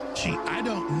See, I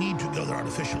don't need to go there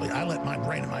artificially. I let my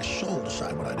brain and my soul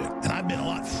decide what I do. And I've been a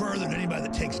lot further than anybody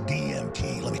that takes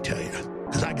DMT, let me tell you.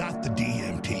 Because I got the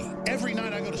DMT. Every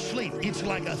night I go to sleep, it's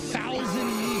like 1,000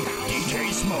 years.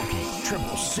 DJ Smokey,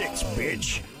 666,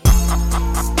 bitch.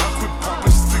 Quit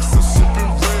popping sticks and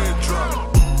sipping red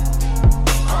drop.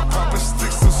 Popping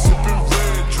sticks and sipping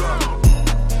red drop. I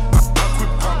quit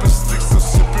popping sticks and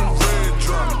sipping red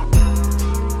drop.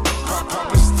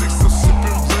 Popping sticks and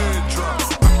sipping red drop.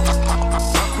 I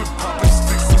quit popping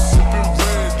sticks and sipping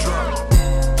red drop.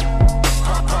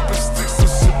 Popping sticks and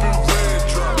sipping red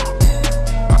drop.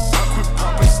 I quit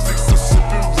popping sticks and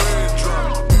sipping red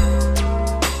drop.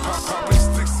 Popping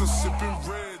sticks and sipping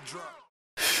red drop.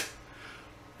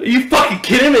 Are you fucking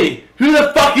kidding me? Who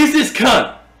the fuck is this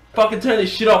cunt? Fucking turn this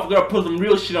shit off. We gotta put some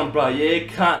real shit on, bro. Yeah,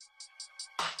 cunt.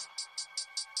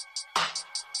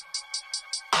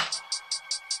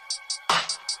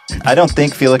 I don't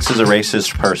think Felix is a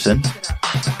racist person,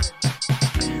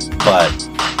 but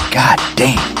god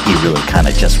damn, he really kind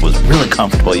of just was really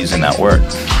comfortable using that word.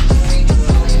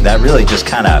 That really just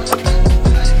kind of,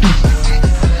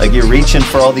 like, you're reaching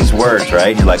for all these words,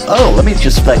 right? You're like, oh, let me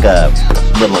just like a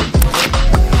little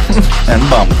and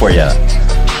bum for you.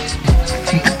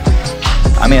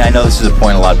 I mean, I know this is a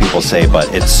point a lot of people say,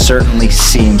 but it certainly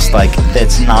seems like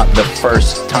that's not the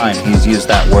first time he's used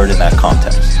that word in that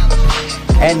context.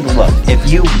 And look,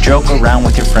 if you joke around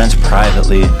with your friends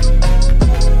privately,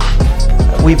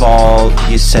 we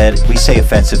say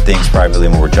offensive things privately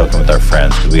when we're joking with our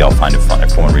friends because we all find it funny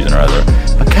for one reason or other.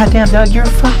 But goddamn, dog, you're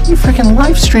freaking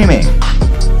live streaming.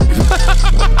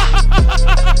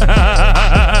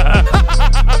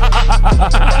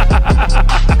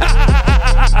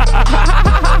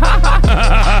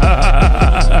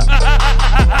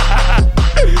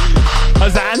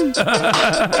 Hasan.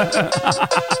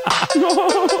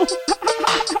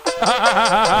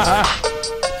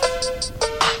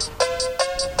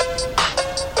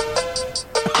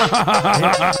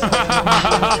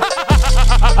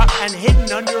 And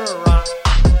hidden under a rock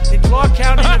in Clark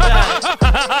County, Nevada.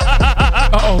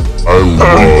 Uh-oh. I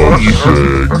love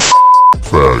sex,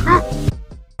 faggot.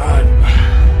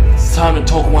 It's time to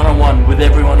talk one-on-one with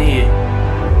everyone here.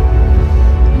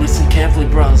 Listen carefully,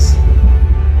 bros.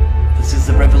 This is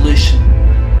the revolution.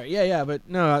 Yeah, but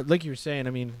no, like you were saying, I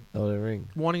mean, Elden Ring.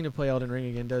 wanting to play Elden Ring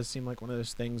again does seem like one of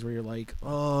those things where you're like,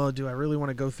 oh, do I really want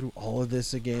to go through all of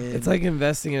this again? It's like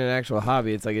investing in an actual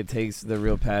hobby. It's like it takes the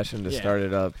real passion to Yeah. start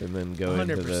it up and then go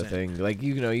into the 100%. thing. Like,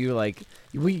 you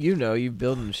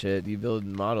building shit, you build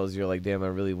models. You're like, damn, I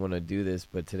really want to do this,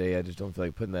 but today I just don't feel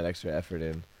like putting that extra effort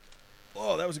in.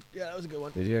 Oh, that was a good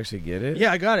one. Did you actually get it?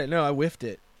 Yeah, I got it. No, I whiffed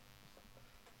it.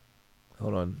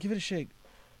 Hold on. Give it a shake.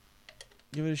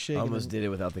 Give it a shake. I almost did it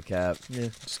without the cap. Yeah,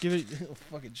 just give it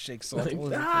fucking shake salt.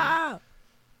 Like, ah!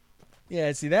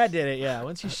 Yeah, see, that did it. Yeah,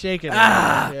 once you shake it.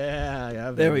 Ah!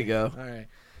 Yeah. There we baby. go. All right.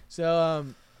 So,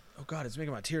 oh god, it's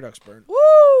making my tear ducts burn. Woo!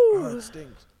 Oh, it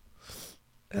stings.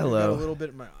 I got a Hello. little bit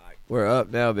in my eye. We're up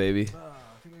now, baby. Oh,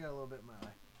 I think I got a little bit in my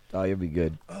eye. Oh, you'll be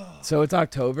good. Oh, So it's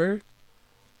October.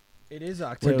 it is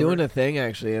October. We're doing a thing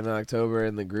actually in October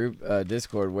in the group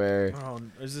Discord where Oh,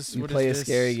 is this? you what play a is this?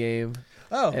 scary game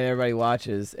Oh, and everybody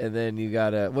watches, and then you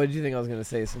gotta. What did you think I was gonna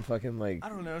say? Some fucking like. I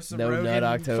don't know. Some No Rogan Nut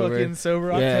October. Fucking sober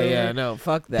Yeah, October. yeah, no,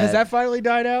 fuck that. Has that finally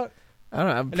died out? I don't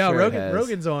know. I'm No, sure it has.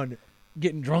 Rogan's on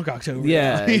getting drunk October.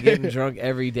 Yeah, now. getting drunk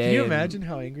every day. Can you and- imagine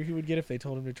how angry he would get if they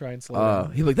told him to try and slow Oh,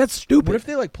 down? he'd be like, "That's stupid." What if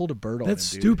they like pulled a bird on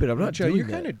That's him, dude? stupid. I'm not Joe, doing you're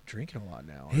that. kind of drinking a lot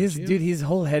now. aren't his you? dude, his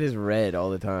whole head is red all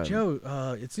the time.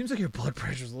 Joe, it seems like your blood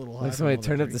pressure's a little high. Like from somebody all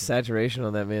turned up the drinking. saturation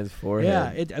on that man's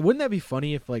forehead. Yeah, wouldn't that be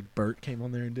funny if like Bert came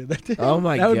on there and did that? To him? Oh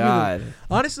my That would be god.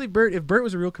 honestly, if Bert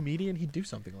was a real comedian, he'd do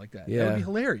something like that. That Yeah. would be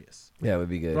hilarious. Yeah, it would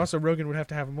be good. But also, Rogan would have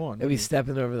to have him on. It'd be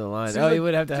stepping over the line. Seems Oh, he like-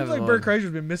 would have to have Seems him like Bert on.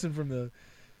 Kreischer's been missing from the.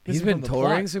 He's missing been from the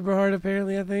touring plot. super hard,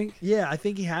 apparently. I think. Yeah, I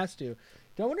think he has to.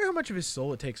 I wonder how much of his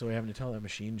soul it takes away having to tell that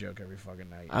machine joke every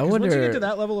fucking night. I 'Cause once you wonder- get to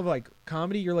that level of like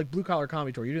comedy, you're like blue collar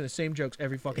comedy tour. You're doing the same jokes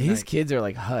every fucking His night. kids are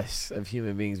like husks of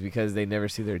human beings because they never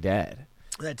see their dad.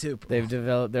 That too. They've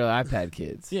developed their iPad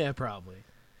kids. Yeah, probably.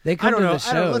 They I come don't to know. the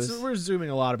I don't, shows. we're zooming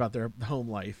a lot about their home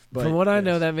life. But From what I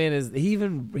know, yes. that man is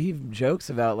he jokes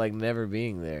about like never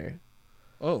being there.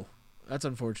 Oh, that's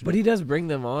unfortunate. But he does bring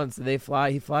them on, so they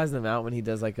fly. He flies them out when he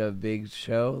does like a big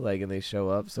show, like, and they show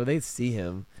up, so they see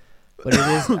him. But it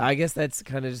is, I guess that's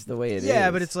kind of just the way it is.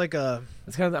 yeah, but it's like a.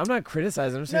 It's kind of. I'm not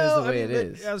criticizing. I'm saying No, it's the way it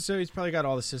is. Yeah, so he's probably got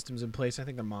all the systems in place. I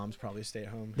think the mom's probably stay at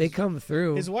home. They come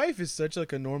through. His wife is such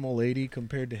like a normal lady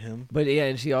compared to him. But yeah,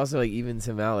 and she also like evens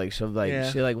him out. Like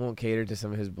Yeah. she like won't cater to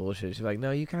some of his bullshit. She's like,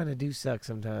 no, you kind of do suck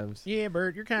sometimes. Yeah,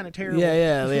 Bert, you're kind of terrible.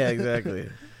 Yeah, exactly.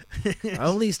 I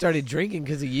only started drinking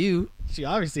because of you. She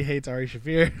obviously hates Ari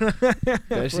Shafir.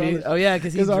 Does she? Oh yeah,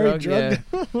 because he's Ari drugged. him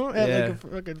at like Yeah. a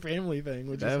fucking family thing,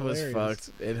 which That is was hilarious.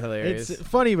 fucked and hilarious. It's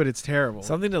funny, but it's terrible.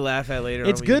 Something to laugh at later.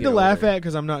 It's on when you good to get laugh older. at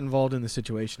because I'm not involved in the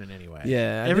situation in any way.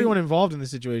 Yeah, everyone involved in the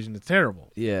situation is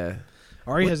terrible. Yeah.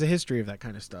 Ari has a history of that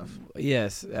kind of stuff,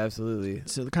 Yes, absolutely.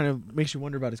 so it kind of makes you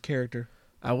wonder about his character.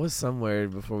 I was somewhere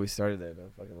before we started that, but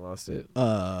I fucking lost it. We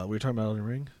were talking about Elden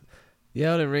Ring.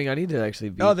 Yeah, Elden Ring. I need to actually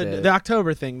beat Oh, that. the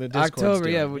October thing. The Discord's October.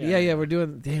 doing. Yeah. We're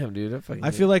doing. Damn, dude.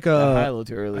 I feel like got high a little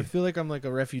too early. I feel like I'm like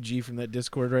a refugee from that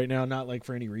Discord right now. Not like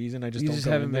for any reason. I just you don't just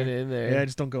go haven't in there. been in there. Yeah, I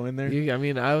just don't go in there. I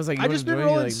mean, I was like, I just been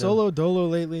rolling solo dolo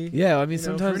lately. Yeah, I mean, You know,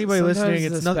 sometimes for anybody sometimes listening,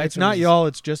 the it's not spectrum's- y'all.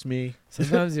 It's just me.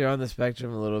 Sometimes you're on the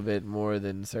spectrum a little bit more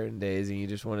than certain days, and you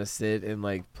just want to sit and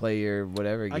like play your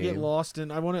whatever game. I get lost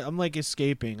in. I'm like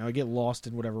escaping. I get lost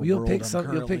in whatever You'll world pick I'm some.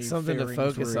 You'll pick currently something to faring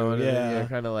focus through. on. And Yeah, you're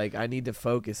kind of like, I need to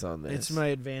focus on this. it's my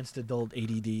advanced adult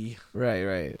ADD. Right.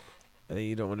 And then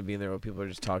you don't want to be in there where people are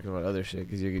just talking about other shit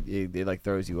because it like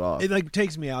throws you off. It like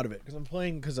takes me out of it because I'm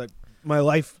playing because my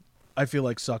life I feel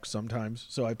like sucks sometimes,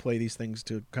 so I play these things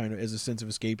to kind of as a sense of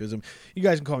escapism. You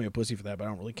guys can call me a pussy for that, but I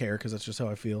don't really care because that's just how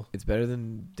I feel. It's better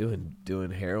than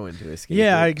doing heroin to escape.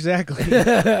 Yeah, it. exactly.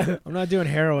 I'm not doing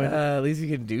heroin. At least you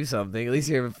can do something. At least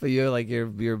you're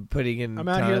putting in. I'm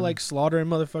out here like slaughtering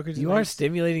motherfuckers. You are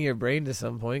stimulating your brain to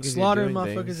some point. 'Cause slaughtering you're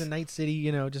doing motherfuckers things. in Night City.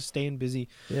 You know, just staying busy.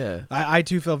 Yeah, I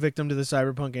too fell victim to the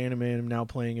cyberpunk anime, and I'm now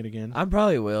playing it again. I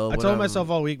probably will. I told myself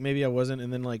all week maybe I wasn't,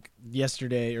 and then like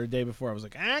yesterday or the day before I was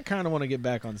like, I kind of want to get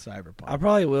back on cyberpunk. I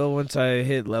probably will once I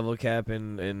hit level cap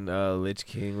in Lich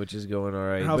King, which is going all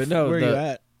right. But no, where are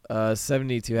you at?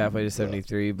 72, halfway to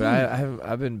 73. But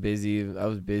I've been busy. I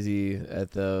was busy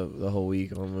at the whole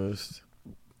week almost.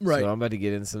 Right. So I'm about to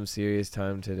get in some serious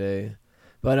time today.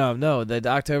 But no, the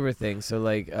October thing. So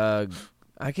like I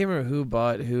can't remember who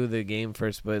bought who the game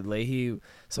first, but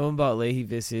someone bought Leahy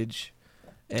Visage.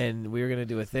 And we were going to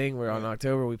do a thing where on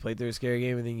October we played through a scary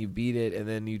game and then you beat it and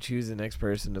then you choose the next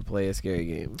person to play a scary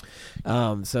game.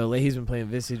 So Leahy's been playing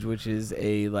Visage, which is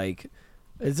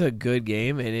it's a good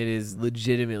game and it is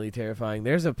legitimately terrifying.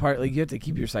 There's a part like you have to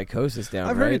keep your psychosis down.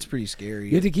 I've right? heard it's pretty scary.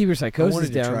 You have to keep your psychosis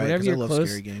down. Whenever you're close,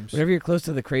 scary games. Whenever you're close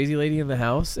to the crazy lady in the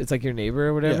house, it's like your neighbor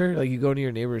or whatever. Yeah. Like you go to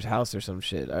your neighbor's house or some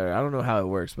shit. I don't know how it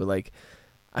works, but like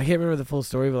I can't remember the full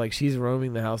story, but like she's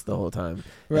roaming the house the whole time.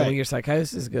 Right. And when your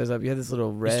psychosis goes up, you have this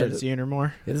little red. You start seeing her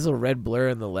more. You have this little red blur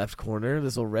in the left corner,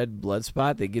 this little red blood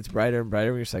spot that gets brighter and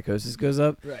brighter when your psychosis goes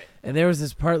up. Right. And there was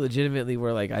this part legitimately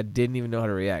where like I didn't even know how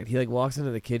to react. He like walks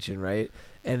into the kitchen, right,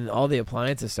 and all the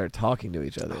appliances start talking to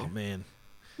each other. Oh man.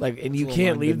 Like and you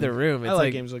can't leave the room. It's I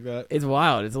like games like that. It's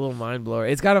wild. It's a little mind blower.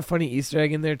 It's got a funny Easter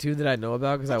egg in there too that I know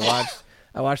about because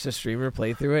I watched a streamer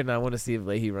play through it, and I want to see if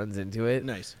Leahy runs into it.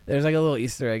 Nice. There's like a little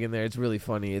Easter egg in there. It's really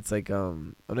funny. It's like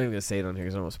I'm not even gonna say it on here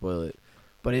because I don't want to spoil it.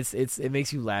 But it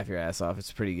makes you laugh your ass off.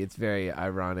 It's very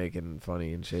ironic and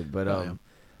funny and shit. But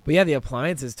but yeah, the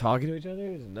appliances talking to each other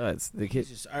is nuts. The kid.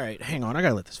 All right, hang on. I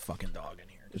gotta let this fucking dog in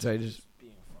here. Sorry, just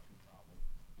being a fucking problem.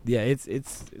 Yeah,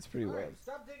 it's pretty weird. Right,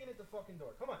 stop digging at the fucking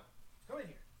door. Come on, come in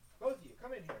here. Both of you,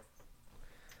 come in here.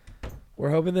 We're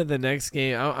hoping that the next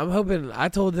game. I'm hoping. I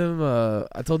told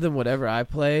them whatever I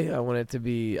play, I want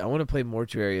to play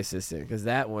Mortuary Assistant because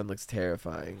that one looks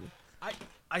terrifying.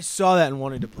 I saw that and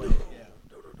wanted to play it. Yeah.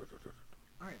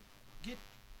 All right,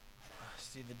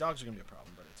 see, the dogs are gonna be a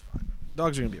problem, but it's fine.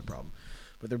 Dogs are gonna be a problem,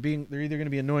 but they're either gonna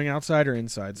be annoying outside or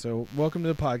inside. So welcome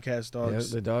to the podcast,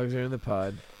 dogs. Yep, the dogs are in the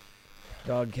pod.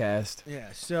 Dogcast. Yeah.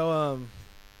 So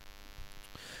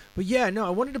But yeah, no, I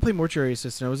wanted to play Mortuary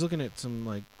Assistant. I was looking at some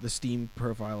like the Steam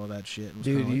profile of that shit. And was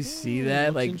Dude, kinda you like, see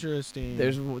that? Like, interesting.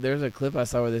 There's a clip I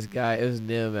saw where this guy. It was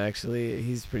Nim actually.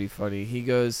 He's pretty funny.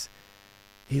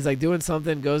 He's like doing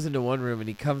something, goes into one room, and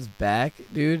he comes back,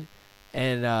 dude.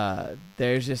 And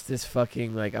there's just this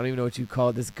fucking like I don't even know what you call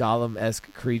it. This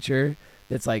golem-esque creature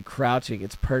that's like crouching.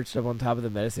 It's perched up on top of the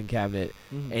medicine cabinet,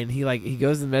 and he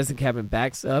goes to the medicine cabinet,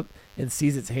 backs up, and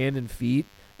sees its hand and feet.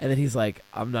 And then he's like,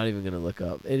 I'm not even gonna look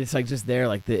up. And it's like just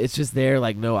there, it's just there,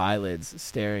 like no eyelids,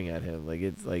 staring at him.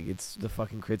 It's the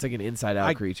fucking it's like an inside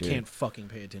out creature. I can't fucking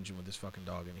pay attention with this fucking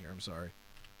dog in here. I'm sorry.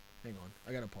 Hang on,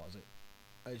 I gotta pause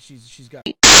it. She's got.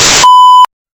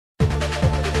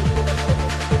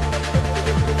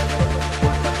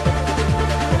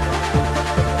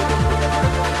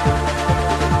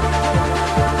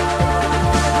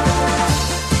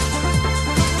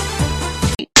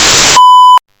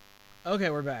 Okay,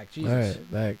 we're back. Jesus. All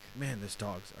right, back. Man, this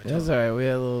dog's. That's all right. We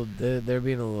had a little. They're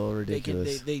being a little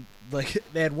ridiculous. They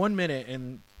had 1 minute,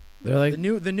 and they're like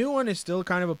the new one is still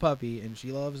kind of a puppy, and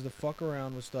she loves to fuck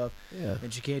around with stuff. Yeah.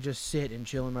 And she can't just sit and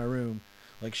chill in my room.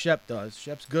 like Shep does.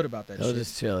 Shep's good about that He'll shit.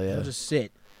 just chill, yeah. He'll just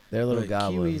sit. They're little But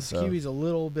goblins. so. Kiwi's a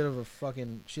little bit of a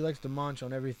fucking. She likes to munch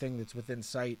on everything that's within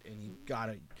sight, and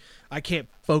I can't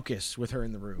focus with her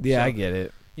in the room. Yeah, so, I get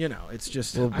it. You know, it's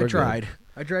just. Well, I we're tried.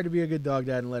 I tried to be a good dog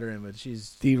dad and let her in, but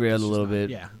she's Derailed a she's little not- bit.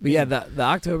 Yeah, But yeah, the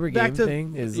October Back game to-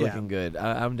 thing is yeah. looking good.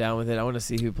 I'm down with it. I want to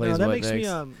see who plays No, that what makes next. me.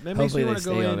 That makes Hopefully me they want to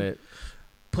go stay in. on it.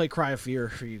 Play Cry of Fear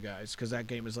for you guys because that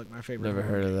game is like my favorite. Never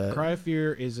horror heard of game. that. Cry of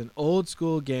Fear is an old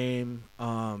school game.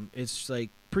 It's like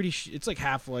it's like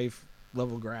Half-Life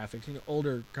level graphics,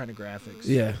 older kind of graphics.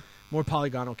 Yeah. More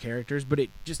polygonal characters, but it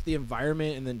just the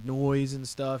environment and the noise and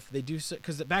stuff. They do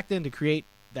because back then to create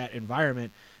that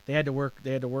environment, they had to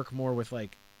work more with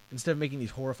like instead of making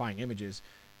these horrifying images.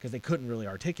 Because they couldn't really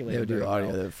articulate. They would it do very audio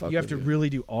well. that fuck You have with to you.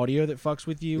 really do audio that fucks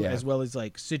with you, Yeah. as well as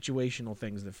like situational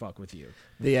things that fuck with you.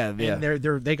 Yeah. And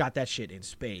they got that shit in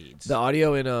spades. The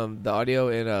audio in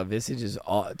Visage is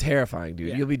terrifying, dude.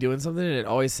 Yeah. You'll be doing something and it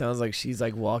always sounds like she's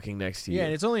like walking next to you. Yeah,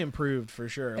 and it's only improved for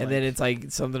sure. And then it's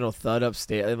like something will thud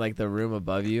upstairs in like the room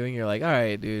above you, and you're like, all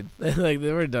right, dude, like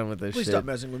we're done with this please shit. stop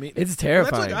messing with me. It's Well,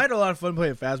 terrifying. that's like, I had a lot of fun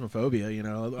playing Phasmophobia.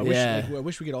 Yeah. I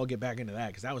wish we could all get back into that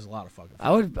because that was a lot of fucking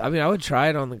fun. I would try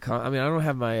it on the. I don't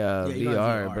have my you don't have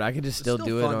VR, VR. but I could just It's still still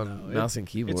do it fun, on though. mouse and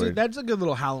keyboard. That's a good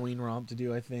little Halloween romp to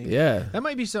do, I think. Yeah, That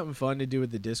might be something fun to do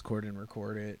with the Discord and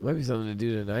record it. might be something to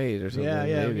do tonight or something. Yeah,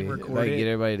 we maybe. can If record I can it. get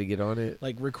everybody to get on it.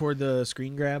 Like record the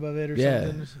screen grab of it or Yeah,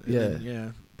 something. yeah.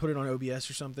 Yeah. Put it on OBS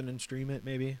or something and stream it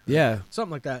maybe. Yeah,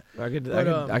 Something like that. I could.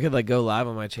 But, I could like go live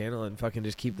on my channel and fucking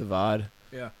just keep the VOD.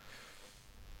 Yeah.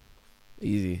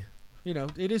 Easy.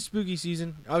 It is spooky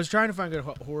season. I was trying to find good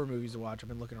horror movies to watch. I've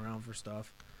been looking around for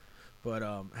stuff. But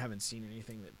I haven't seen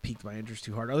anything that piqued my interest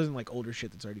too hard, other than like older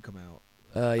shit that's already come out.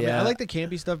 Yeah, I mean, I like the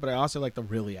campy stuff, but I also like the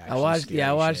really action. I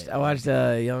watched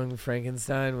shit. Young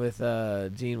Frankenstein with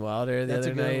Gene Wilder the That's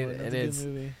other a good night, one. That's and a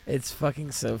good movie. it's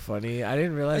fucking so funny. I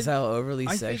didn't realize how overly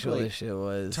I think, sexual like, this shit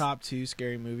was. Top 2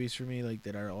 scary movies for me, like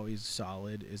that are always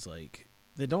solid, is like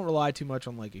they don't rely too much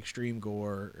on like extreme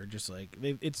gore or just like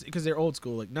it's because they're old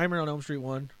school. Like Nightmare on Elm Street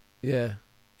 1 Yeah,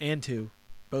 and 2,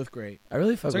 both great. I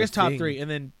really fuck So I with guess top Thing. 3, and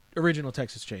then original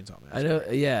Texas Chainsaw Massacre. I know,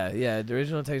 yeah. The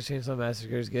original Texas Chainsaw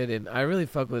Massacre is good, and I really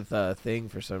fuck with Thing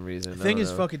for some reason. I Thing don't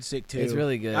is know. fucking sick too. It's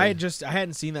really good. I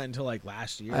hadn't seen that until like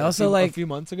last year. I also a few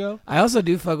months ago. I also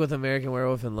do fuck with American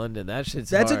Werewolf in London. That shit's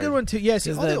That's hard. a good one too. Yes,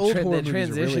 Because all the old horror the movies are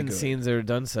transition really good. scenes are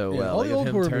done so Yeah, well. all Like the of old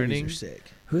him horror turning. movies are sick.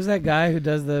 Who's that guy who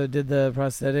did the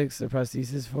prosthetics, the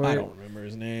prosthesis for I it? don't remember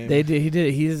his name. They did. He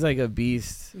did. He's like a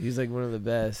beast. He's like one of the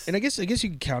best. And I guess you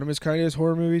can count them as kind of as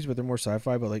horror movies, but they're more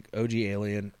sci-fi. But like OG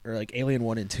Alien or like Alien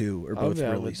 1 and 2 are I'm both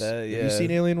down really. with that, Have yeah. you seen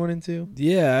Alien 1 and 2?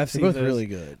 yeah, I've They're seen both those. really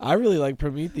good. I really like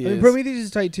Prometheus. I mean, Prometheus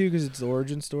is tight too because it's the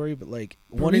origin story, but like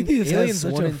Prometheus has Aliens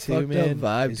such 1 a and 2, fucked up man,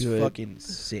 vibe is to it. fucking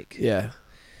sick. Yeah,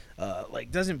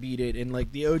 Like doesn't beat it, and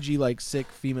like the OG like sick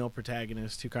female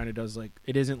protagonist who kind of does like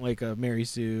it isn't like a Mary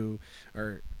Sue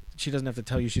or she doesn't have to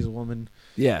tell you she's a woman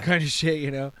yeah. kind of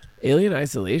shit. Alien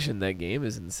Isolation. That game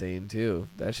is insane too.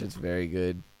 That shit's very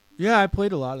good. Yeah, I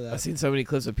played a lot of that. I've seen so many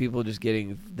clips of people just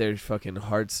getting their fucking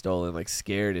hearts stolen, like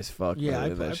scared as fuck. Yeah, by I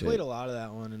that shit. played a lot of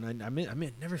that one, and I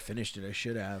never finished it. I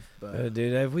should have, but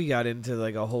Dude, if we got into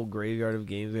like a whole graveyard of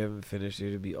games we haven't finished,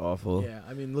 it'd be awful. yeah,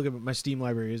 I mean, look at my Steam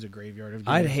library is a graveyard of games.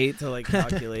 I'd hate to like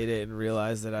calculate it and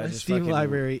realize that I my just Steam fucking,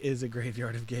 library is a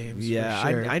graveyard of games. Yeah, for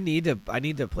sure. I need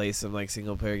to play some like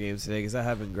single player games today because I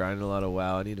have been grinding a lot of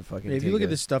WoW. I need to fucking. If you take look a-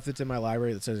 at the stuff that's in my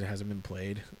library that says it hasn't been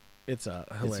played, it's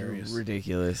hilarious. It's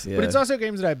ridiculous. Yeah, But it's also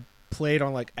games that I played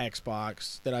on like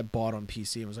Xbox that I bought on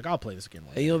PC and was like, I'll play this again.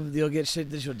 One day. and you'll get shit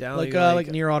that you'll download. like you're like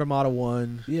Near Automata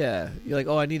 1. yeah, you're like,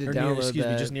 oh, I need to Or download excuse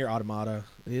that. me, just Near Automata.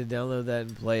 I need to download that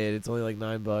and play it. It's only like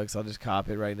 $9. I'll just cop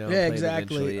it right now. and Yeah, play it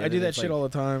exactly. eventually. I And do then that it's, shit like, all the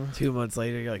time. 2 months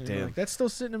later, you're like, And you're damn. like, that's still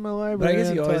sitting in my But library. I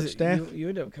guess you always untouched, you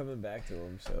end up coming back to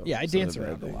them. So Yeah, I it's not dance bad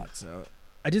around a thing. lot. So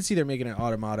I did see they're making an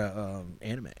Automata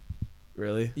anime.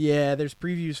 Really? Yeah, there's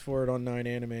previews for it on 9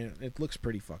 Anime. It looks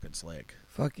pretty fucking slick.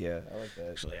 Fuck yeah, I like that.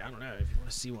 Actually, I don't know if you want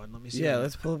to see one. Let me see. Yeah, one.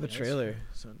 let's pull up a Yes. trailer.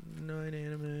 So 9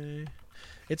 Anime.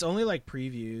 It's only like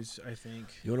previews, I think.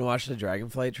 You want to watch the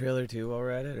Dragonflight trailer too while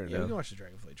we're at it, or Yeah, no? we can watch the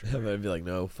Dragonflight I'm trailer. gonna be like,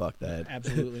 no, fuck that.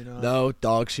 Absolutely not. No,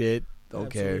 dog shit. Don't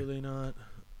care. Absolutely not.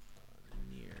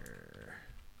 Near.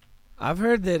 I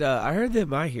heard that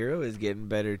My Hero is getting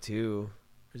better too.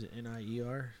 Is it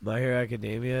NIER? My Hero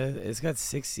Academia. It's got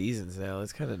 6 seasons now.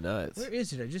 It's kind of nuts. Where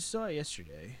is it? I just saw it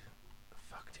yesterday.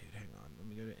 Fuck, dude. Hang on. Let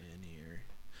me go to N here.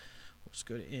 We'll just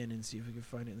go to N and see if we can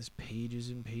find it. There's pages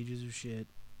and pages of shit.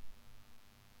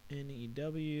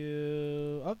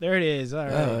 NEW. Oh, there it is. All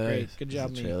right, Oh, great. nice. Good Is job,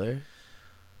 it me. trailer.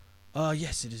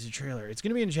 Yes, it is a trailer. It's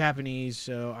gonna be in Japanese,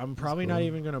 so I'm probably not cool.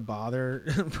 even gonna bother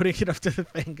putting it up to the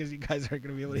thing because you guys aren't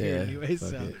gonna be able to hear it anyway. fuck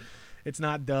So it. it's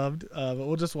not dubbed, but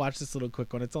we'll just watch this little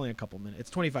quick one. It's only a couple minutes. It's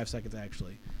 25 seconds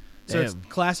actually. So it's Damn.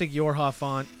 classic Yorha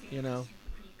font, you know.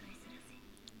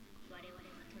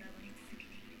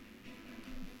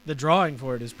 The drawing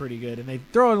for it is pretty good, and they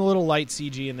throw in a little light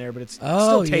CG in there, but it's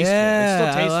still tasteful. Yeah, It's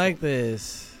still tasteful. I like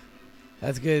this.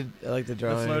 That's good. I like the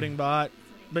drawing. The floating bot,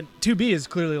 but 2B is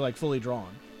clearly like fully drawn,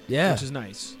 Yeah. which is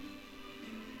nice.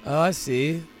 Oh, I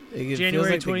see. It feels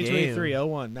January like the 2023, game.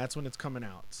 01. That's when it's coming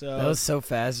out. So That was so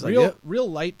fast. Like, real yep. real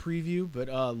light preview, but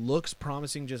looks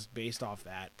promising just based off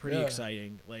that. Pretty Yeah.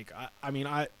 exciting. Like I mean,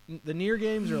 the Neir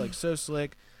games are like so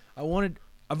slick.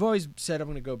 I've always said I'm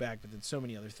going to go back, but then so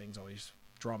many other things always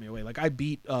draw me away. Like I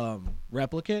beat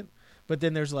Replicant, but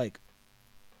then there's like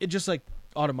it just like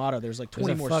Automata. There's like 20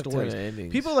 There's a more fuck ton stories. of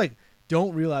endings. People like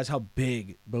don't realize how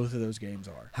big both of those games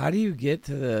are. How do you get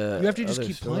to the? You have to just other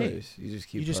keep playing. stories? You just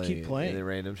keep. You just playing keep it, playing. And then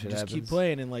random shit Just happens. keep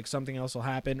playing, and like something else will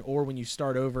happen. Or when you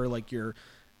start over, like your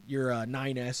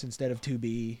 9S instead of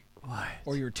 2B, What?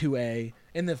 or your 2A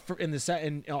in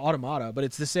Automata. But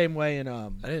it's the same way in I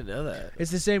didn't know that.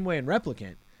 It's the same way in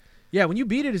Replicant. Yeah, when you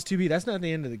beat it as 2B, that's not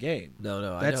the end of the game.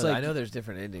 No, That's I like- know there's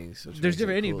different endings. Which There's makes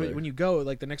different it endings, but cooler. when you go,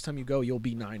 like the next time you go, you'll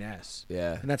be 9S,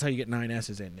 yeah. and that's how you get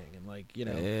 9S's ending. And like you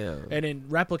know, Damn. and in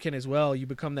Replicant as well, you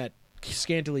become that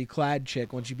scantily clad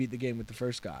chick once you beat the game with the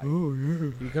first guy. Oh yeah,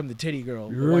 you become the titty girl,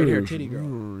 the white hair titty girl,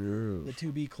 the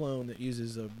 2B clone that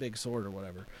uses a big sword or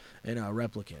whatever, in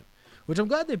Replicant. Which I'm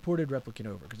glad they ported Replicant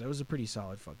over because that was a pretty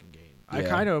solid fucking game. I Yeah.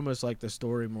 kind of almost like the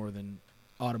story more than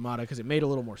Automata because it made a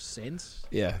little more sense.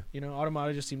 Yeah. You know,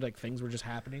 Automata just seemed like things were just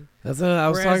happening. That's what I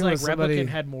was Whereas talking like with somebody. Replicant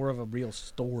had more of a real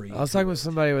story. I was to talking with it.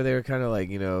 somebody where they were kind of like,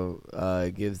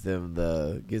 gives them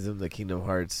the Kingdom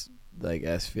Hearts like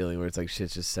S feeling where it's like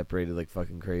shit's just separated like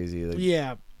fucking crazy. Like,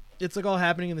 Yeah, it's like all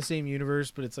happening in the same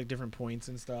universe, but it's like different points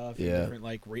and stuff. And Yeah. different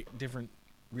like different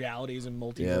realities and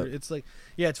multiverse. Yeah. It's like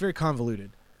it's very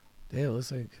convoluted. Damn, it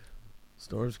looks like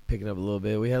storm's picking up a little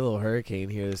bit. We had a little hurricane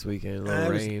here this weekend, a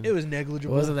little rain. It was It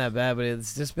negligible. wasn't that bad, but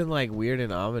it's just been like weird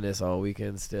and ominous all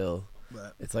weekend still.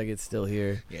 But It's like it's still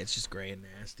here. yeah, it's just gray and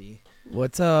nasty.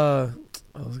 What's I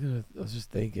was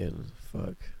just thinking,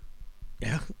 fuck.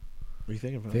 Yeah. What are you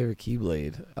thinking about? Favorite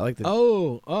Keyblade. I like the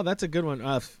Oh, that's a good one.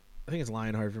 I think it's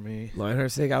Lionheart for me.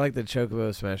 Lionheart Stick. I like the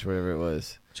Chocobo Smash, whatever it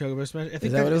was. Chocobo Smash. I think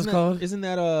Is that what it was called? Isn't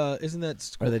that Or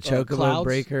the Chocobo Clouds?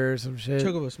 Breaker or some shit.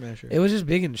 Chocobo Smasher. It was just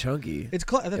big and chunky. That's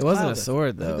it wasn't Clouds. a sword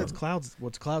I though. think that's Clouds.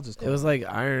 What's Clouds is It called. was like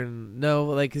iron. No,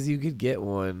 like because you could get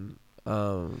one.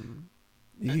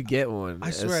 You could get one. I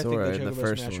swear I think sword the in the Chocobo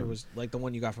first Smasher one. was like the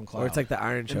one you got from Clouds. Or it's like the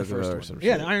Iron in the first Chocobo or one. some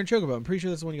Yeah, shit. the Iron Chocobo. I'm pretty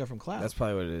sure that's the one you got from Cloud. That's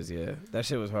probably what it is. Yeah, that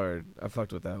shit was hard. I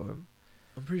fucked with that one.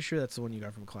 I'm pretty sure that's the one you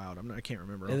got from Cloud. I can't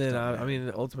remember. off And the then top of my head.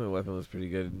 the Ultimate Weapon was pretty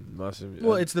good.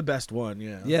 well, it's the best one.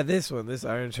 Yeah. yeah, this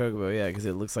Iron Chocobo. Yeah, because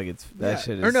it looks like it's that Yeah.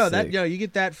 shit is. Or no, sick. you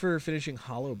get that for finishing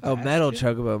Hollow Oh, Bastion. Metal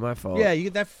Chocobo. My fault. Yeah, you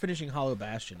get that for finishing Hollow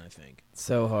Bastion. I think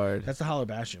So hard. that's the Hollow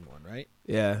Bastion one, right?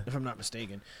 Yeah. If I'm not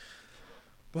mistaken.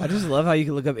 I just love how you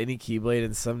can look up any Keyblade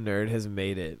and some nerd has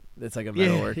made it. It's like a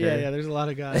metal yeah, worker. yeah. There's a lot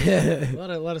of guys, a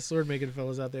lot of sword making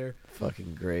fellas out there.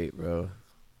 Fucking great, bro.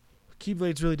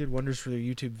 Keyblades really did wonders for their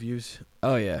YouTube views.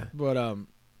 Oh yeah. But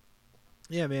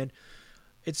yeah, man,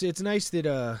 it's nice that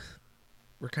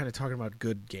we're kind of talking about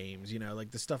good games. You know,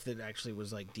 like the stuff that actually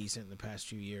was like decent in the past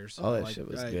few years. All that Like, shit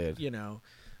was good. You know,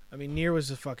 I mean, Nier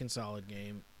was a fucking solid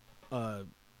game.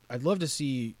 I'd love to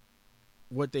see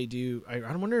what they do.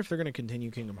 I wonder if they're going to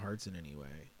continue Kingdom Hearts in any way.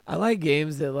 I like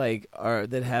games that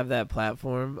that have that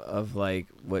platform of like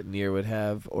what Nier would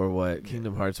have or what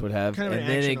Kingdom Hearts would have, Kind of and an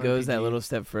then action it goes that RPG. little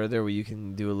step further where you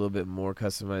can do a little bit more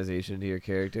customization to your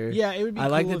character. Yeah, it would be. I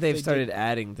like cool that if they've they started did-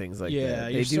 adding things like yeah, that.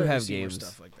 They you're do starting to have see more games.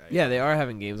 stuff like that. Yeah, they are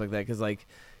having games like that because like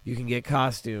you can get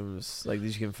costumes like that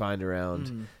you can find around,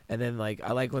 Mhm. and then like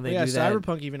I like when they yeah, do that.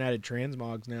 Cyberpunk even added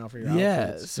transmogs now for your Yeah,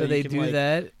 outfits. so you they can, do like,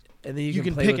 that, and then You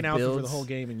can play pick with an outfit for the builds. whole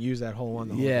game and use that whole one.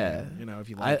 The whole Yeah. game, if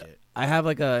you like it. I have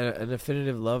like an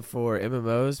affinitive love for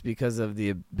MMOs because of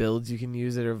the builds you can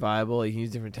use that are viable. You can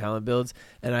use different talent builds,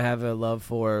 and I have a love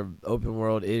for open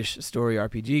world ish story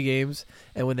RPG games.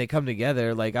 And when they come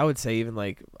together, like I would say, even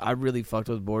like I really fucked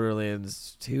with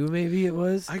Borderlands 2. Maybe it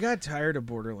was. I got tired of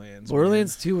Borderlands.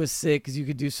 Borderlands 2 was sick because you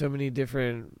could do so many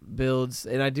different builds,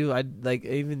 and I like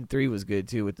even 3 was good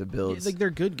too with the man. builds. Like they're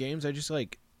good games. I just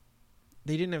like.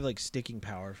 they didn't have like sticking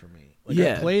power for me. Like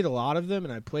Yeah. I played a lot of them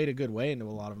and I played a good way into a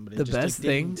lot of them, but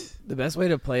The best way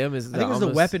to play them is I think it was the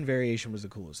weapon variation was the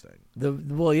coolest thing.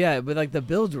 But like the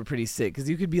builds were pretty sick because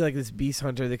you could be like this beast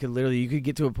hunter that could literally you could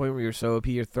get to a point where you're so OP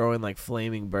you're throwing like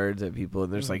flaming birds at people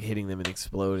and they're just like hitting them and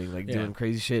exploding, like doing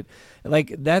crazy shit.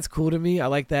 Like that's cool to me. I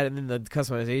like that, and then the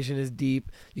customization is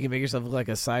deep. You can make yourself look like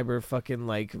a cyber fucking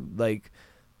like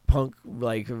punk,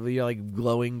 like you're like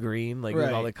glowing green, like with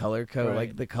all the color code,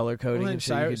 like the color coding and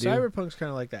shit. Cyberpunk's kind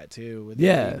of like that too. With you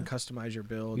can customize your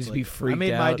builds. You just like, be freaked I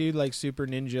made out. my dude like super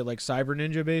ninja, like cyber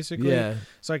ninja basically. Yeah.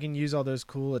 So I can use all those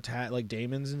cool like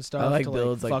daemons and stuff. I like to,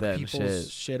 builds like fuck that and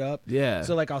people's shit up. Yeah.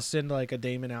 So like I'll send like a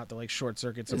daemon out to like short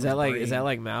circuits. Is that like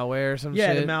malware or some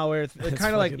yeah, shit? the malware. It's That's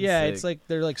kind of like fucking it's sick. like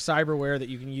they're like cyberware that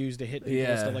you can use to hit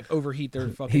people to like overheat their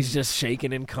fucking. He's just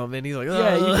shaking and coming. He's like,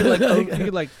 yeah, you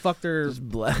could like fuck their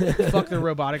fuck their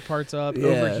robotic parts up,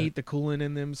 overheat the coolant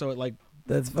in them, so it like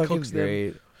that's fucking cooks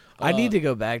great. them. I need to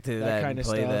go back to that kind and of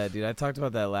play stuff. that, dude. I talked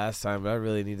about that last time, but I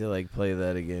really need to like play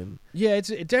that again. Yeah,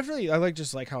 it definitely. I like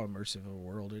just like how immersive of a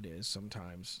world it is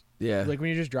sometimes. Yeah, like when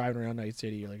you're just driving around Night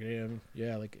City, you're like,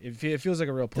 yeah, like it feels like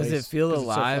a real place. Does it feel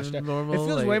alive? Normal? It feels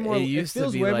like, way more. It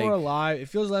feels way like, more alive. It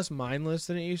feels less mindless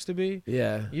than it used to be.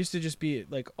 Yeah, it used to just be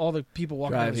like all the people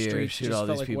walking drive on the here, street, shoot just all felt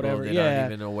these like people whatever. that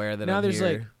aren't even aware that now I'm there's here.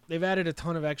 like they've added a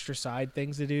ton of extra side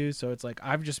things to do, so it's like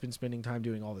I've just been spending time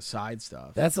doing all the side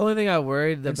stuff. That's the only thing I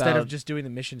worried about instead of just doing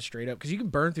the mission straight up, because you can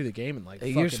burn through the game in like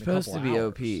you're supposed a to couple be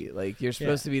hours. OP. Like you're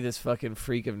supposed to be this fucking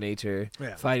freak of nature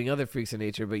fighting other freaks of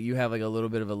nature, but you have like a little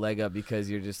bit of a leg up because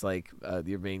you're just like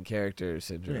your main character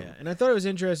syndrome. Yeah, and I thought it was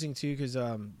interesting too because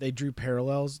they drew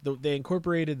parallels. They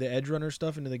incorporated the Edge Runner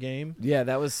stuff into the game. Yeah,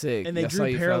 that was sick. And they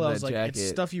drew parallels, like jacket. It's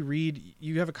stuff you read.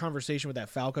 You have a conversation with that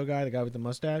Falco guy, the guy with the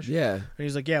mustache. Yeah, and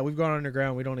he's like, "Yeah, we've gone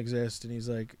underground. We don't exist." And he's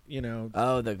like,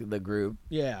 "Oh, the group.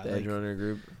 Yeah, the Edge Runner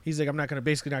group." He's like, "I'm not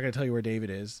gonna tell you where David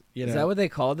is." Is that what they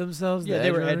called themselves? Yeah,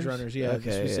 they were Edge Runners. Yeah,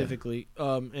 okay, specifically.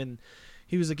 Yeah. And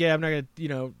he was like, "Yeah, I'm not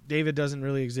gonna. David doesn't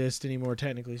really exist anymore,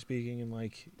 technically speaking, and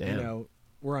like,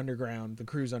 we're underground. The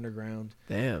crew's underground.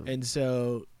 Damn. And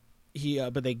so."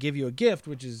 But they give you a gift,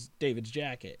 which is David's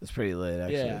jacket. It's pretty lit,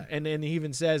 actually. Yeah, and then he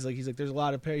even says, like, he's like, there's a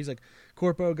lot of he's like,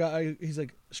 corpo guy, he's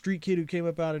like, street kid who came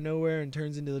up out of nowhere and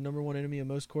turns into the #1 enemy of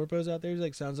most corpos out there. He's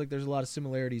like, sounds like there's a lot of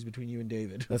similarities between you and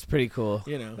David. That's pretty cool.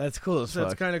 That's cool as fuck.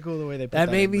 That's kind of cool the way they put that.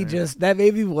 That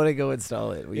made me want to go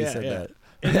install it when you said that.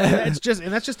 And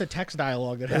that's just the text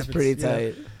dialogue that happens. That's pretty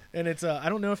tight. And it's I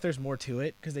don't know if there's more to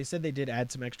it because they said they did add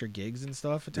some extra gigs and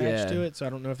stuff attached to it. So I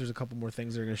don't know if there's a couple more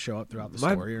things that are going to show up throughout the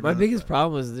story. My biggest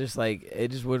problem was just like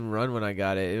it just wouldn't run when I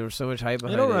got it. There was so much hype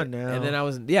behind it. It'll run now. And then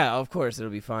of course it'll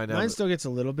be fine now. Mine still gets a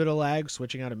little bit of lag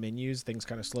switching out of menus. Things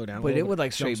kind of slow down. But it would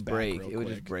like straight break. It would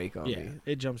just break on me. Yeah,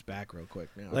 it jumps back real quick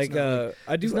now. Like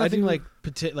I do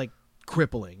like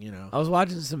crippling. I was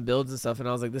watching some builds and stuff, and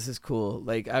I was like, this is cool.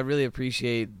 Like I really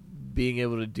appreciate being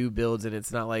able to do builds, and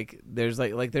it's not like there's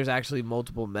like there's actually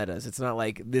multiple metas. It's not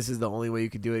like this is the only way you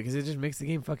could do it because it just makes the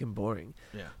game fucking boring.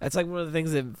 Yeah, that's like one of the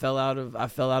things that I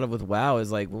fell out of with WoW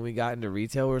is like when we got into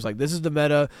retail where it's like this is the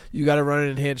meta, you got to run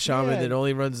an enhanced shaman that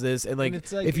only runs this, and like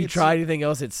if you try anything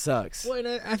else it sucks. Well, and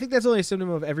I think that's only a symptom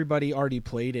of everybody already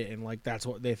played it and like that's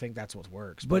what they think that's what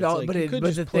works. But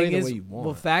the thing is,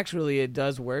 well, factually it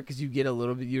does work because you get a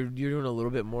little bit you're doing a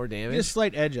little bit more damage, just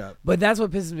slight edge up. But that's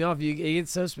what pisses me off. It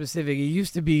gets so specific. It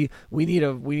used to be we need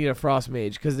a frost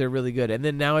mage because they're really good, and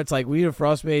then now it's like we need a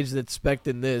frost mage that's spec'd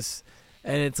in this,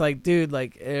 and it's like, dude,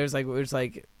 like it's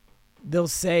like they'll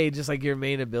say just like your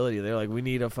main ability. They're like, we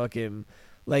need a fucking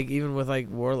like even with like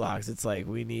warlocks, it's like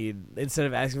we need instead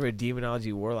of asking for a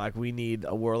demonology warlock, we need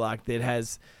a warlock that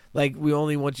has. Like, we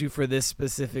only want you for this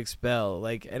specific spell.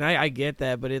 Like, and I get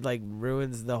that, but it, like,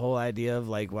 ruins the whole idea of,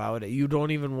 like, wow, you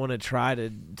don't even want to try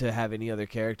to have any other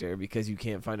character because you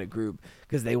can't find a group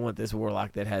because they want this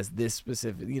warlock that has this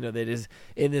specific, that is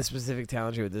in this specific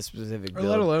talent tree with this specific build. Or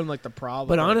let alone, like, the problem.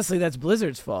 But honestly, that's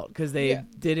Blizzard's fault because they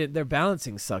did it. Their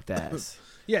balancing sucked ass.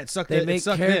 Yeah, it sucked. They make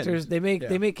characters. They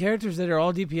make characters that are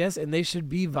all DPS and they should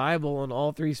be viable on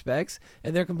all 3 specs,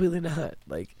 and they're completely not.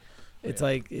 Like... It's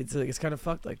it's kind of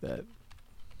fucked like that.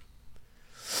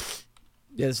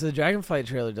 Yeah, so the Dragonflight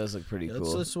trailer does look pretty cool.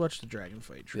 Let's watch the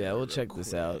Dragonflight trailer. Yeah, we'll check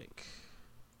this out.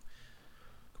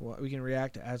 We can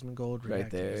react to Asmongold.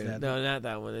 Right there. No, not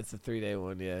that one. It's the 3-day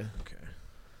one. Yeah. Okay.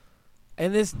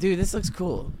 And this looks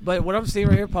cool. But what I'm seeing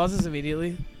right here, pause this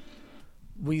immediately.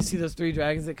 When you see those 3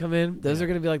 dragons that come in, those are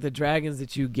going to be like the dragons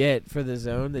that you get for the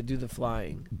zone that do the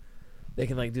flying. They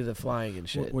can like do the flying and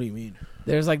shit. What do you mean?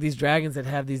 There's like these dragons that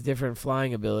have these different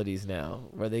flying abilities now,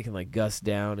 where they can like gust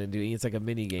down and do. It's like a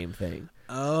mini game thing.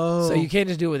 Oh. So you can't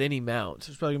just do it with any mount. So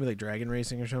it's probably gonna be like dragon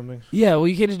racing or something. Yeah, well,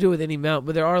 you can't just do it with any mount,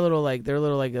 but there are little like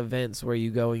events where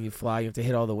you go and you fly. You have to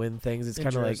hit all the wind things. It's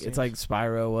kind of like it's like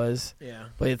Spyro was. Yeah.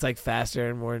 But it's like faster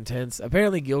and more intense.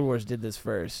 Apparently, Guild Wars did this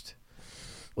first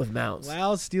with mounts.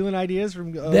 Wow, stealing ideas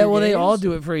from. They all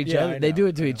do it for each other. They do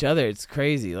it to I each other. It's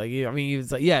crazy. Like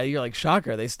it's like you're like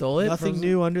shocker. They stole it. Nothing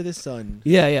new under the sun.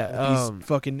 Yeah. These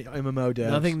fucking MMO devs.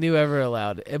 Nothing new ever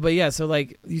allowed. But yeah, so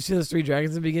like you see those 3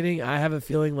 dragons in the beginning. I have a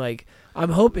feeling like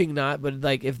I'm hoping not, but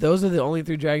like if those are the only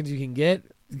 3 dragons you can get,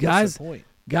 guys. What's the point?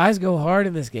 Guys go hard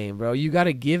in this game, bro. You got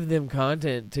to give them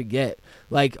content to get.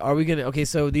 Like, are we gonna? Okay,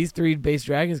 so these 3 base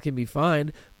dragons can be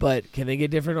fine, but can they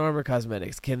get different armor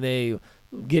cosmetics? Can they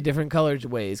get different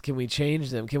colorways? Can we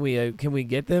change them? Can we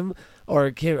get them,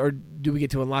 or do we get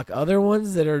to unlock other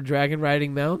ones that are dragon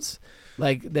riding mounts,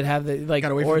 like that have the like,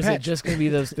 or is it just gonna be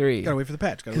those 3? Gotta wait for the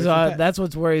patch. Because that's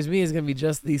what worries me is gonna be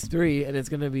just these 3, and it's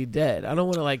gonna be dead. I don't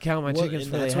want to like count my chickens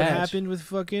for they hatch. That's what happened with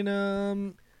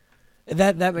fucking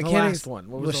That mechanic. The last one.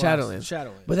 What was Shadowlands.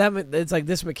 Shadowlands. But it's like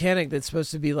this mechanic that's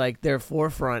supposed to be like their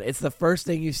forefront. It's the first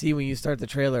thing you see when you start the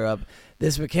trailer up.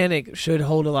 This mechanic should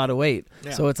hold a lot of weight.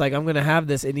 Yeah. So it's like I'm gonna have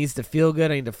this. It needs to feel good.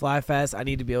 I need to fly fast. I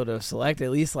need to be able to select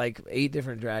at least like 8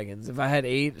 different dragons. If I had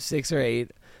 6 or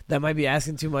 8. That might be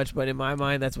asking too much, but in my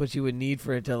mind, that's what you would need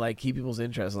for it to like keep people's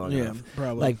interest long enough. Yeah,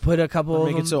 probably. Like put a couple of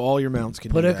make them, it so all your mounts can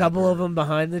put do a that, couple or- of them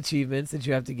behind the achievements that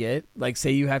you have to get. Like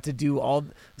say you have to do all.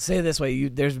 Say it this way: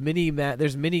 there's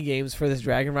mini games for this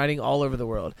dragon riding all over the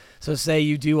world. So say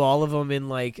you do all of them in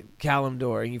like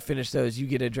Kalimdor and you finish those, you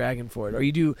get a dragon for it, or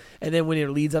you do, and then when it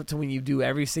leads up to when you do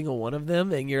every single one of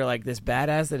them, and you're like this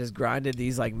badass that has grinded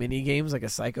these like mini games like a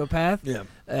psychopath. Yeah.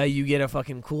 You get a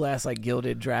fucking cool ass like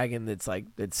gilded dragon that's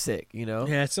sick, you know?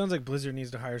 Yeah, it sounds like Blizzard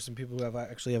needs to hire some people who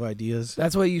actually have ideas.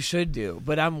 That's what you should do.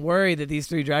 But I'm worried that these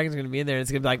 3 dragons are going to be in there and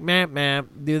it's going to be like, map,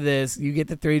 do this. You get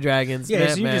the 3 dragons. Yeah, map,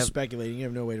 so you're map. just speculating. You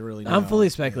have no way to really know. I'm fully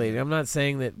speculating. I'm not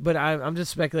saying that, but I'm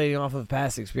just speculating off of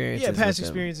past experiences. Yeah, past with them.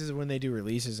 experiences of when they do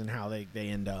releases and how they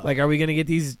end up. Like, are we going to get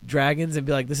these dragons and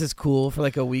be like, this is cool for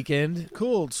like a weekend?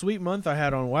 Cool, sweet month I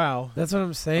had on WoW. That's what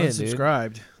I'm saying, dude.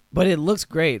 Unsubscribed. But it looks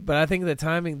great. But I think the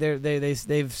timing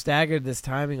they've staggered this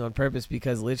timing on purpose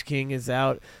because Lich King is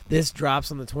out. This drops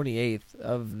on the 28th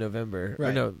of November.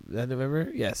 Right. Or no, is that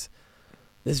November? Yes.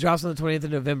 This drops on the 20th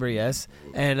of November, yes.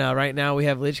 And right now we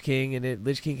have Lich King, and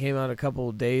Lich King came out a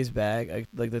couple days back,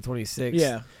 like the 26th.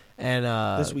 Yeah. And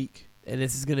this week. And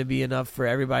this is going to be enough for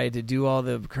everybody to do all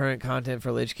the current content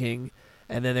for Lich King.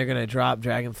 And then they're going to drop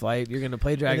Dragonflight. You're going to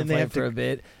play Dragonflight for a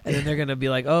bit. And then they're going to be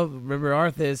like, oh, remember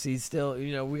Arthas? He's still,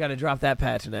 we got to drop that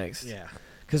patch next. Yeah.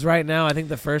 Because right now, I think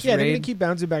the first raid... raid... they're going to keep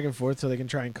bouncing back and forth so they can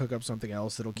try and cook up something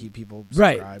else that'll keep people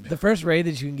subscribed. Right. The first raid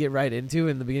that you can get right into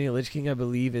in the beginning of Lich King, I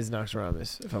believe, is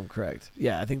Noxramas, if I'm correct.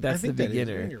 Yeah, I think that's the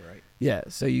beginner. You're right. Yeah,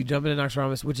 so you jump into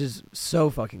Noxramas, which is so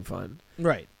fucking fun.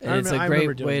 Right. And it's a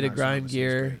great way to grind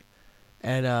gear.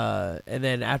 And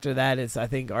then after that, it's I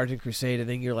think Argent Crusade, and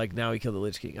then you're like, now we kill the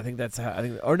Lich King. I think that's how.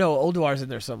 Or no, Ulduar's in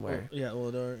there somewhere. Yeah,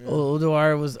 Ulduar. Yeah.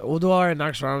 Ulduar and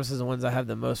Noxramas is the ones I have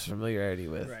the most familiarity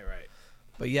with. Right.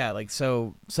 But yeah, like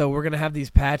so we're gonna have these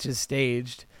patches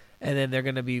staged, and then they're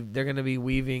gonna be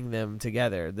weaving them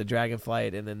together, the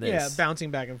Dragonflight, and then this. Yeah, bouncing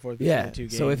back and forth between the two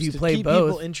games. So if you to play keep both,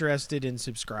 people interested and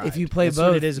subscribed. If you play That's both,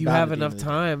 what it is you about have at the enough end of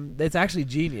the time. It's actually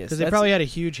genius because they probably had a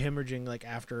huge hemorrhaging like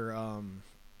after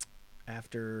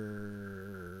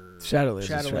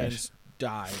Shadowlands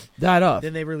died off.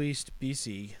 Then they released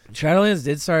BC. Shadowlands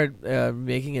did start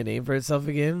making a name for itself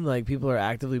again. Like people are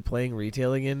actively playing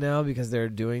retail again now because they're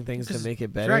doing things to make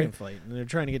it better. Dragonflight, and they're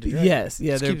trying to get to Dragonflight. Yes,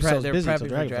 yeah, they're prepping for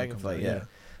Dragonflight. Dragonflight.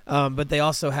 Yeah. But they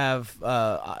also have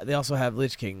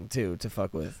Lich King too to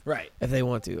fuck with, right? If they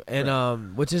want to,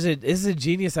 and which is a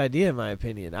genius idea in my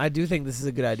opinion. I do think this is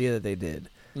a good idea that they did.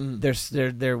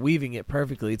 They're weaving it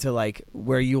perfectly to like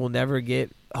where you will never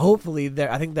get. Hopefully,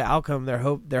 I think the outcome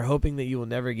they're hoping that you will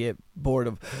never get bored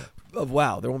of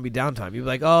WoW. There won't be downtime. You'll be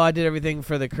like, oh, I did everything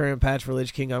for the current patch for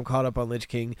Lich King. I'm caught up on Lich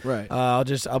King. Right. I'll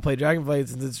play Dragonflight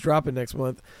since it's dropping next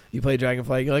month. You play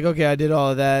Dragonflight. You're like, okay, I did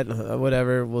all of that.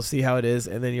 Whatever. We'll see how it is.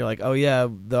 And then you're like, oh yeah,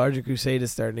 the Argent Crusade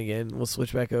is starting again. We'll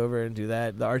switch back over and do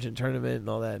that. The Argent Tournament and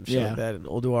all that and shit like that. And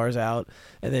Ulduar's out.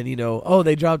 And then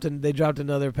they dropped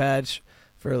another patch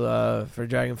for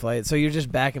Dragonflight. So you're just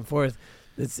back and forth.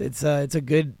 It's a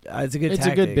good tactic.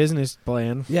 A good business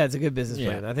plan. Yeah, it's a good business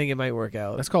plan. I think it might work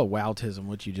out. That's called wowtism,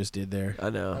 what you just did there. I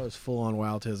know. That was full on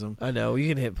wowtism. I know. You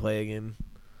can hit play again.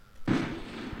 This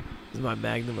is my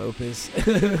magnum opus.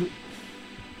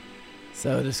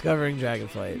 So discovering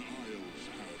Dragonflight.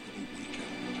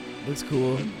 Looks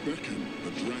cool. beckon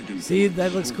the dragon. See,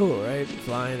 that looks cool, right?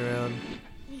 Flying around.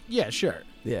 Yeah, sure.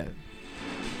 Yeah.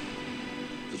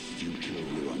 The future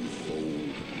will unfold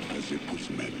as it was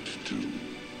meant to.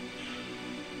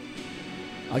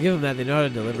 I'll give them that. They know how to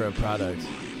deliver a product.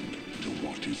 To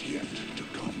what is yet to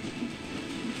come.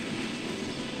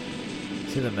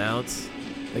 See the mounts?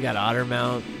 They got Otter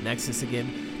mount, Nexus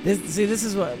again. This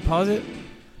is what, pause it.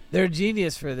 They're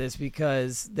genius for this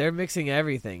because they're mixing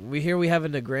everything. We have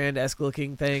a Grand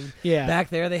looking thing. Yeah. Back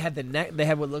there they had they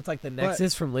had what looked like the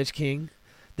Nexus from Lich King.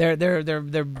 They're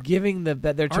giving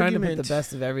they're trying to put the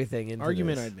best of everything into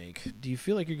argument this. I'd make. Do you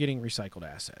feel like you're getting recycled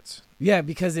assets? Yeah,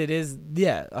 because it is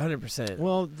 100%.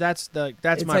 Well, that's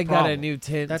it's my like problem. got a new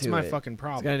tint. That's to my it. fucking It's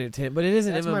problem. got a new tint, but it is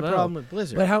an That's MMO. my problem with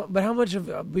Blizzard. But how much of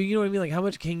you know what I mean? Like how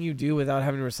much can you do without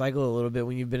having to recycle a little bit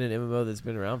when you've been an MMO that's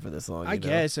been around for this long? I you know?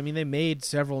 guess. I mean, they made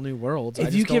several new worlds. If I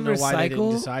just you don't can know why they didn't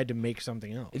recycle- decide to make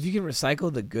something else. If you can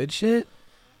recycle the good shit,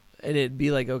 and it'd be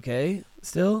like okay,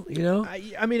 still, you know.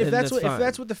 I mean, if then that's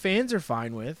that's what the fans are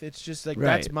fine with, it's just like Right.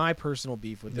 that's my personal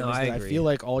beef with them. No, is I that I agree. feel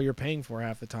like all you're paying for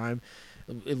half the time,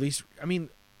 at least. I mean,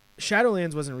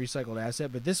 Shadowlands wasn't a recycled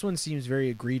asset, but this one seems very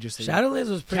egregious. Shadowlands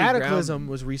was pretty Cataclysm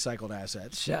was recycled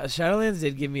assets. Shadowlands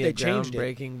did give me They a changed it.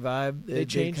 groundbreaking vibe. They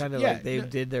changed kind of yeah, like they no,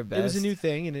 did their best. It was a new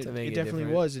thing, and it to make it definitely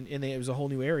different. was, and it was a whole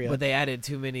new area. But they added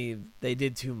too many. They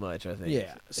did too much, I think.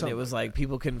 Yeah, and something it was like like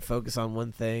people couldn't focus on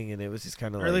one thing, and it was just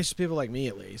kind of or like. at least people like me,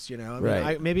 at least, you know. I mean,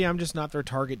 Right. maybe I'm just not their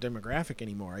target demographic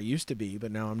anymore. I used to be,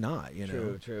 but now I'm not. You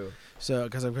know. True. So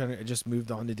because I've kind of just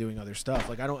moved on to doing other stuff.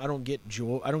 Like I don't get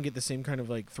joy. I don't get the same kind of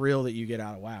like thrill that you get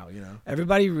out of WoW. You know.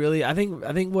 Everybody really, I think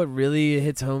what really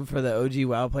hits home for the OG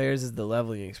WoW players is the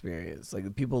leveling experience.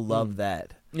 Like people love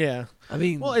that. Yeah. I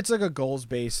mean, Well, it's like a goals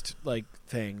based like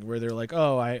thing where they're like,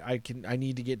 oh, I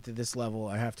need to get to this level.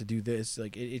 I have to do this.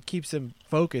 Like it keeps them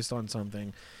focused on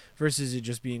something, versus it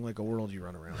just being like a world you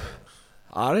run around.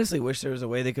 I honestly wish there was a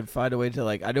way they could find a way to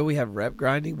like. I know we have rep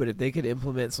grinding, but if they could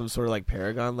implement some sort of like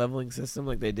Paragon leveling system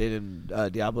like they did in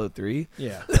Diablo 3,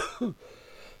 Yeah.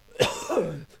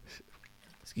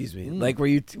 excuse me, like where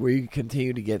you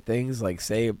continue to get things like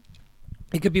say,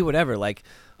 it could be whatever. Like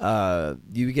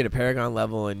you get a Paragon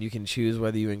level and you can choose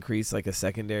whether you increase like a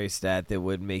secondary stat that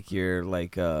would make your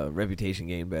like reputation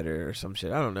gain better or some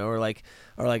shit. I don't know, or like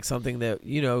something that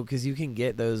you know because you can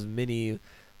get those mini.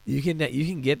 You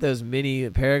can get those mini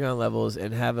Paragon levels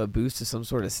and have a boost to some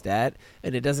sort of stat,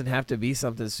 and it doesn't have to be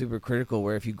something super critical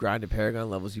where if you grind to Paragon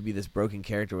levels, you'd be this broken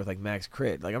character with like max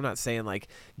crit. Like I'm not saying like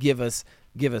give us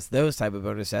those type of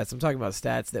bonus stats. I'm talking about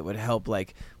stats that would help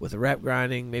like with rep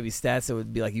grinding, maybe stats that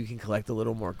would be like you can collect a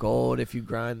little more gold if you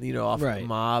grind, you know, off Right. of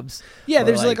mobs. Yeah, Or,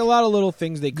 there's like a lot of little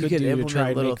things they you could could do to implement try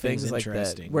and little make things like that,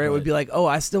 interesting. where it would but- be like, oh,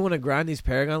 I still want to grind these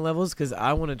Paragon levels because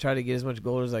I want to try to get as much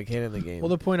gold as I can in the game. Well,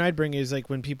 the point I'd bring is like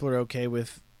when people are okay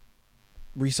with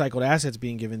recycled assets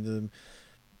being given to them,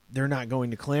 they're not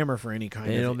going to clamor for any kind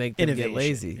And of it'll make them get innovation.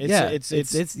 lazy. It's, Yeah,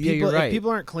 it's yeah, people, you're right. If people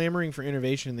aren't clamoring for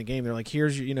innovation in the game. They're like,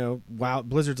 here's your, WoW.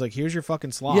 Blizzard's like, here's your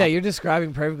fucking slop. Yeah, you're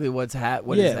describing perfectly what is like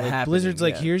happening. Blizzard's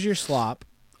like, yeah. here's your slop.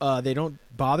 They don't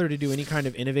bother to do any kind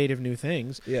of innovative new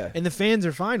things. Yeah. And the fans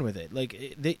are fine with it. Like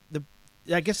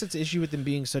I guess that's the issue with them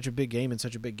being such a big game and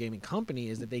such a big gaming company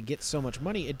is that they get so much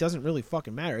money. It doesn't really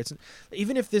fucking matter. It's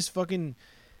even if this fucking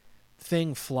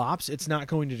thing flops, it's not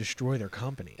going to destroy their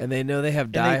company. And they know they have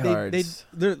And diehards.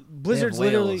 Blizzard's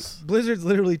whales.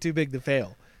 literally too big to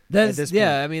fail. That's at this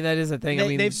yeah. point. I mean, that is a thing. They- I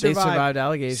mean, they've they survived survived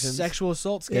allegations. Sexual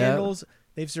assault scandals.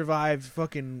 They've survived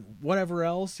fucking whatever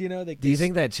else. You know. Do you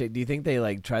think that chick? Do you think they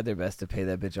like tried their best to pay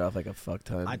that bitch off like a fuck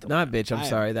ton? I don't Not know. bitch. I'm I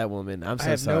sorry, that woman. I'm I so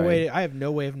have sorry. I have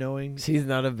no way of knowing. She's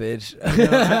not a bitch.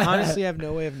 I honestly have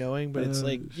no way of knowing, but it's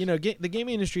like, you know, the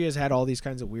gaming industry has had all these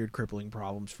kinds of weird crippling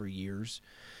problems for years.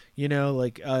 You know,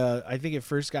 like I think it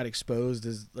first got exposed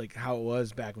as like how it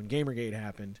was back when Gamergate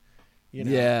happened. You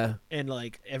know? Yeah. And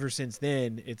like ever since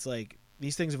then, it's like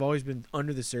these things have always been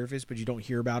under the surface, but you don't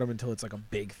hear about them until it's like a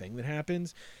big thing that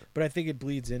happens. But I think it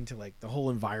bleeds into like the whole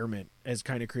environment has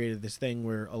kind of created this thing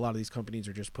where a lot of these companies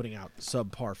are just putting out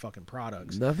subpar fucking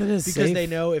products. Nothing is Because safe. they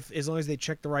know if as long as they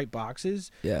check the right boxes,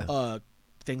 Yeah.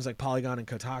 things like Polygon and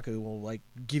Kotaku will like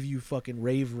give you fucking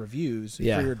rave reviews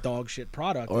Yeah. for your dog shit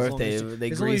product. Or as if long they- as,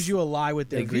 they as long grease- as you ally with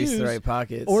their They grease views, the right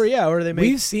pockets. or they make.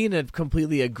 We've seen a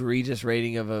completely egregious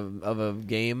rating of a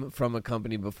game from a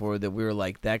company before that we were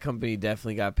like, that company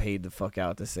definitely got paid the fuck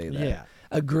out to say that. Yeah.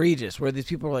 Egregious, where these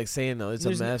people are like saying, no, it's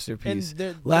There's a n- masterpiece. and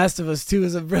they're- Last of Us 2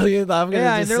 is a brilliant. I'm gonna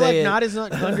yeah, and just they're say like it. not as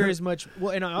not under as much.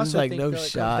 Well, and I also like, think no that it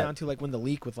shot. comes down to like when the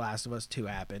leak with Last of Us 2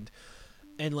 happened,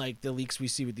 and like the leaks we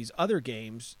see with these other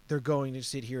games, they're going to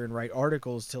sit here and write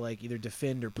articles to like either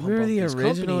defend or pump Remember up the these original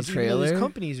companies, even though trailer? These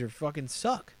companies are fucking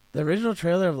suck. The original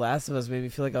trailer of Last of Us made me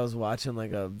feel like I was watching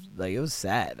it was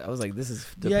sad. I was like, this is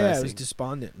depressing. Yeah, it was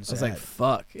despondent and sad. I was like,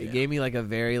 fuck. It gave me like a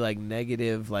very like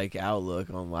negative like outlook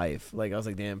on life. Like I was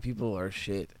like, damn, people are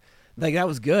shit. Like that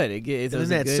was good. It and was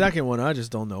then that good, second one, I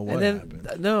just don't know what happened.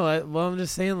 I'm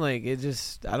just saying like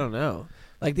I don't know.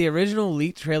 Like the original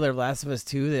leaked trailer of Last of Us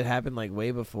 2 that happened like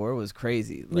way before was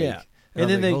crazy. Like, yeah. And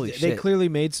then like, they clearly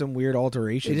made some weird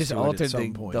alterations. They just to altered it at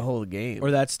some point. the whole game.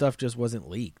 Or that stuff just wasn't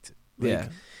leaked. Like, yeah.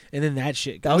 And then that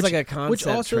shit. That was like a concept Which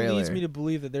also trailer. leads me to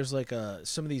believe that there's like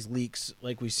some of these leaks,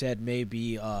 like we said, may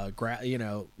be like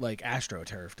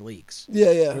astroturfed leaks.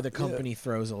 Yeah. Where the company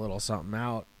throws a little something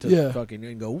out to fucking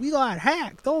and go, we got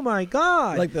hacked. Oh my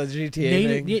god. Like the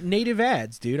GTA thing. Native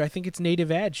ads, dude. I think it's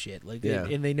native ad shit. Like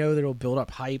and they know that it'll build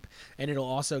up hype, and it'll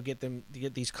also get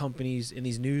these companies and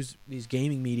these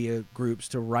gaming media groups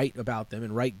to write about them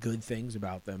and write good things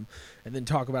about them, and then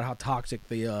talk about how toxic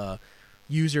the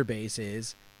user base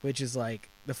is. Which is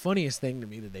like the funniest thing to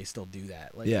me that they still do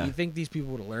that. Like you think these people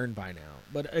would have learned by now,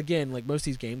 but again, like most of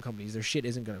these game companies, their shit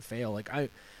isn't going to fail. Like I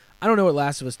don't know what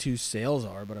Last of Us 2's sales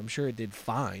are, but I'm sure it did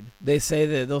fine. They'll say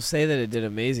that it did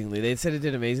amazingly. They said it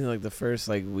did amazingly like the first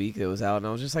like week it was out, and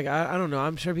I was just like, I don't know.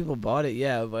 I'm sure people bought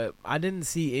it, but I didn't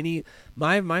see any.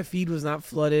 My feed was not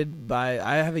flooded by.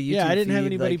 I have a YouTube. Yeah, I didn't have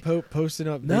feed, anybody posting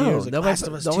up videos. Like, Last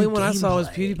of Us the only 2 one I saw was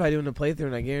gameplay. PewDiePie doing a playthrough,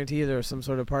 and I guarantee you there was some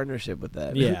sort of partnership with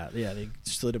that. Yeah, they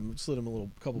slid him a little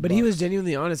couple. But bucks. he was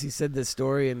genuinely honest. He said the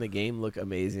story and the game look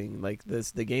amazing. Like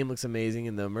the game looks amazing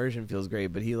and the immersion feels great.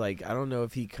 But he like I don't know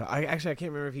if he. I can't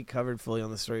remember if he covered fully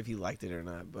on the story if he liked it or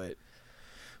not. But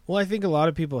well, I think a lot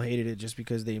of people hated it just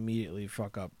because they immediately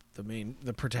fuck up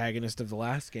the protagonist of the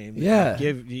last game. Yeah,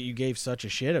 you gave such a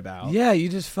shit about. Yeah, you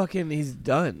just fucking he's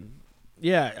done.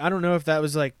 Yeah, I don't know if that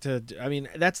was like I mean,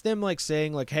 that's them like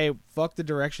saying like, hey, fuck the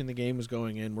direction the game was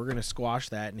going in. We're gonna squash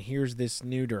that, and here's this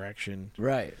new direction.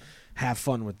 Right. Have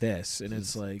fun with this, and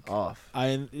it's like off.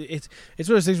 It's one of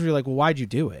those things where you're like, well, why'd you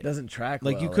do it? It doesn't track.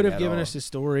 Like well, you could have given all. us the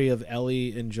story of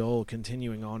Ellie and Joel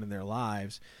continuing on in their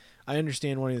lives. I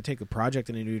understand wanting to take the project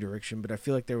in a new direction, but I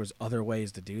feel like there was other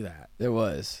ways to do that. There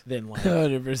was than like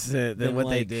 100% than what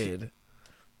they did.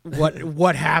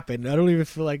 What happened? I don't even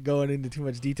feel like going into too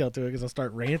much detail to it because I'll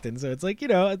start ranting. So it's like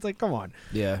it's like come on.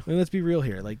 Yeah. I mean, let's be real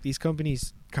here. Like these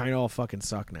companies kind of all fucking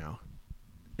suck now.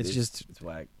 It's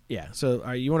whack. Yeah. So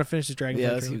you want to finish this Dragon?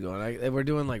 Yeah, let's keep going. We're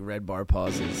doing like red bar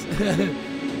pauses,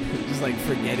 just like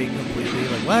forgetting completely.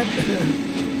 Like what?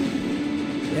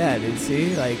 Yeah, dude.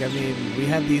 See, like I mean, we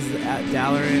have these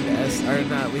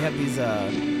Dalaran we have these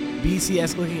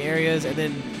BC-esque looking areas, and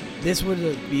then this would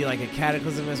be like a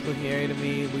Cataclysm-esque looking area to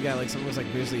me. We got like some looks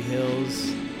like Grizzly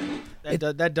Hills.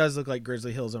 That does look like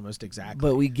Grizzly Hills almost exactly.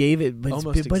 But we gave it,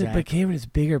 but Cameron, it's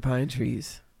bigger pine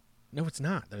trees. No, it's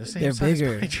not. They're the same They're size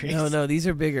bigger. pine trees. No, these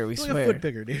are bigger. We swear. A foot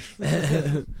bigger, dude.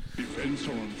 Events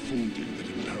are unfolding that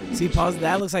impose. See, pause.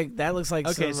 That looks like.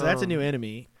 Okay, so that's a new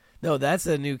enemy. No, that's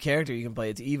a new character you can play.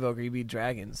 It's Evoker. You be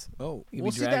dragons. Oh, you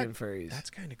be dragon furries. That's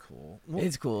kind of cool.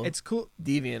 It's cool. It's cool.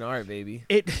 Deviant art, baby.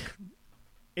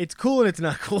 It's cool and it's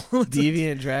not cool.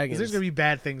 Deviant dragons. There's gonna be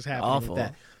bad things happening Awful. with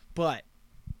that. But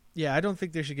yeah, I don't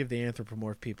think they should give the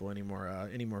anthropomorph people any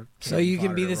more. So you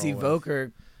can be this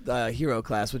Evoker hero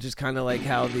class, which is kind of like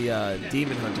how the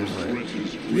demon hunters were.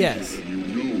 Yes.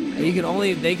 They can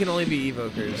only be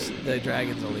Evokers. The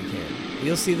dragons only can.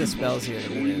 You'll see the spells here in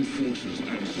a minute.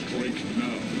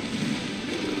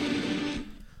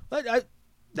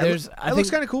 That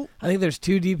looks kind of cool. I think there's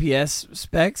 2 DPS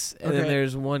specs, and then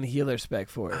there's 1 healer spec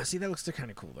for it. See, that looks kind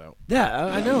of cool though. Yeah,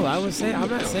 I know. I'm not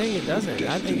saying it doesn't.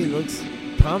 I think it looks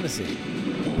promising.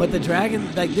 But the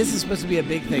dragon, like this is supposed to be a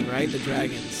big thing, right? The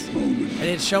dragons, and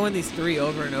it's showing these 3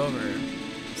 over and over.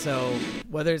 So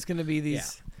whether it's going to be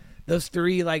those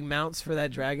 3 like mounts for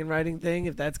that dragon riding thing,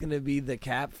 if that's going to be the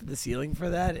cap, the ceiling for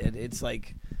that, it's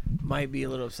like might be a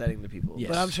little upsetting to people. Yes.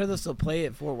 But I'm sure they'll still play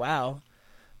it for WoW.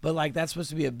 But like that's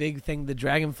supposed to be a big thing. The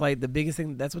dragon flight, the biggest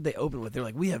thing. That's what they open with. They're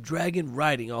like, we have dragon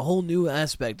riding, a whole new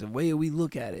aspect of way we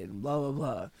look at it, and blah blah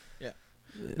blah. Yeah.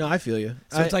 No, I feel you.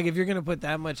 So it's like if you're gonna put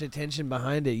that much attention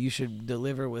behind it, you should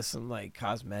deliver with some like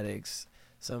cosmetics,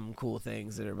 some cool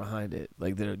things that are behind it,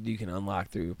 like that you can unlock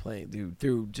through playing,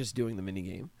 through just doing the mini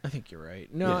game. I think you're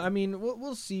right. No, I mean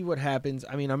we'll see what happens.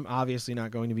 I mean, I'm obviously not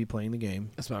going to be playing the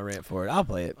game. That's my rant for it. I'll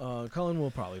play it. Cullen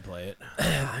will probably play it,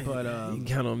 but you can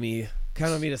count on me.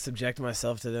 Count on me to subject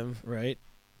myself to them. Right.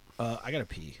 I gotta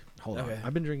pee. Hold on. Okay.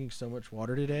 I've been drinking so much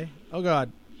water today. Oh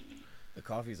God. The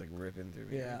coffee's like ripping through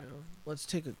me. Yeah. Right now. Let's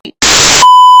take a.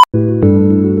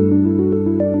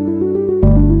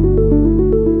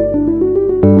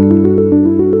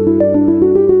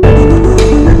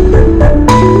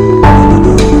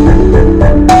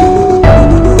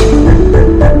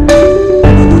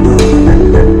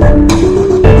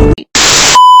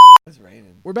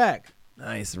 We're back.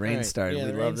 Nice. Rain Right. started. Yeah,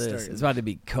 We the love rain this. started. It's about to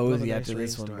be cozy Love a after nice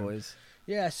this one, rainstorm. boys.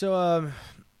 Yeah, so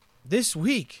this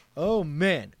week, oh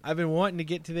man, I've been wanting to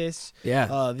get to this.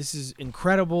 Yeah. This is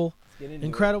incredible. Get into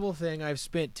Incredible thing. I've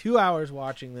spent 2 hours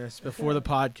watching this before the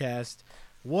podcast.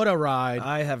 What a ride.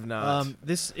 I have not.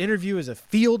 This interview is a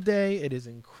field day. It is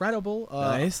incredible.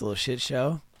 Nice. Little shit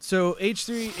show. So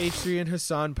H3 and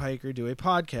Hasan Piker do a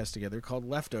podcast together called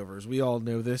Leftovers. We all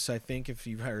know this, I think, if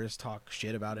you've heard us talk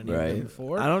shit about any of them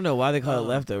before. I don't know why they call it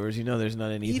leftovers. You know there's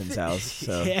none in Ethan's house.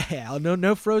 So. Yeah,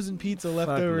 no frozen pizza left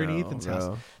over in Ethan's bro.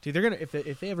 house. Dude, they're gonna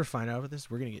if they ever find out about this,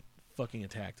 we're gonna get fucking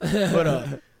attacked.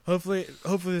 But hopefully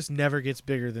this never gets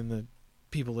bigger than the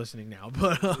people listening now.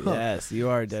 But Yes, you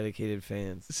are dedicated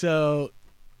fans. so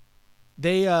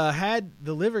they had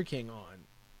the Liver King on,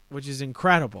 which is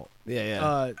incredible.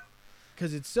 Yeah.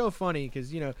 Because it's so funny.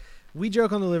 Because we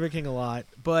joke on the Liver King a lot,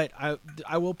 but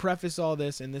I will preface all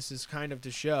this, and this is kind of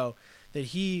to show that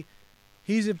he's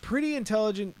a pretty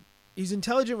intelligent. He's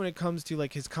intelligent when it comes to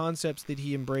like his concepts that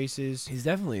he embraces. He's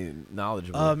definitely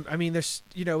knowledgeable. I mean, there's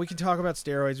we can talk about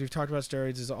steroids. We've talked about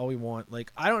steroids is all we want.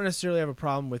 Like, I don't necessarily have a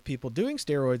problem with people doing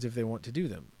steroids if they want to do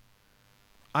them.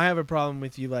 I have a problem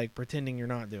with you like pretending you're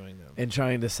not doing them and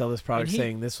trying to sell this product, And he-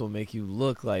 saying this will make you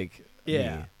look like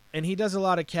Yeah. me. And he does a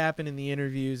lot of capping in the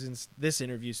interviews, and this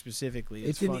interview specifically.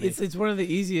 It's funny. It's one of the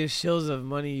easiest shills of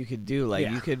money you could do. Like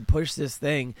Yeah. you could push this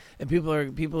thing, and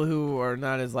people who are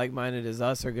not as like minded as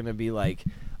us are gonna be like,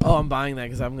 "Oh, I'm buying that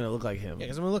because I'm gonna look like him." Yeah,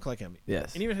 because I'm gonna look like him.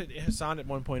 Yes. And even Hasan at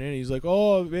one point in it, he's like,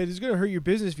 "Oh man, it's gonna hurt your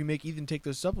business if you make Ethan take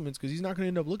those supplements because he's not gonna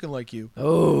end up looking like you."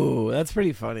 Oh, that's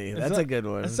pretty funny. That's a good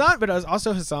one. Hasan, but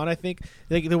also Hasan, I think,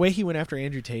 like the way he went after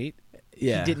Andrew Tate.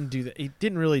 Yeah. He didn't do that. He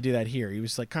didn't really do that here. He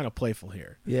was like kind of playful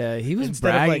here. Yeah, he was Instead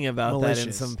of, bragging like, about that in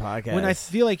malicious. some podcast. When I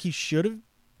feel like he should have.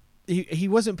 He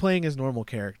wasn't playing his normal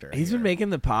character. He's here. been making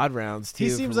the pod rounds too. He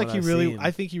seems from like what he I've really. seen. I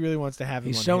think he really wants to have him.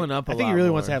 He's on showing his, up a I think lot he really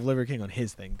wants to more. have Liver King on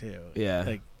his thing too. Yeah.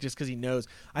 like just because he knows.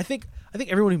 I think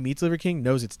everyone who meets Liver King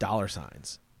knows it's dollar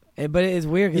signs. But it's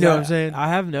weird. 'Cause You know what I'm saying? I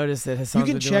have noticed that Hasan's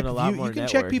You been can check. doing a lot more You can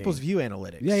check networking. people's view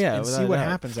analytics. Yeah, and see without what a doubt.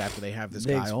 happens after they have this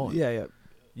They guy ex- on. Yeah.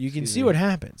 You can Excuse see me. what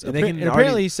happens. And they can apparently,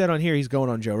 already- he said on here he's going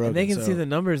on Joe Rogan. And they can so- see the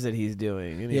numbers that he's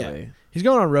doing anyway. He's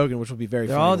going on Rogan, which will be very.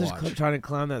 They're funny all to just watch. trying to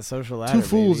climb that social ladder. Two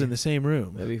fools baby. in the same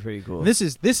room. That'd be pretty cool. This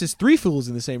is 3 fools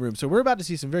in the same room. So we're about to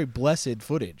see some very blessed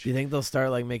footage. Do you think they'll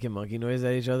start like making monkey noise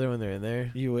at each other when they're in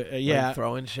there? Yeah, Like,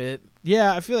 throwing shit.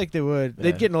 yeah. I feel like they would.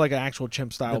 Yeah. Get into like an actual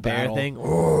chimp style The bear battle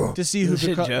thing. to see who The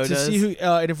shit Joe to see does. who.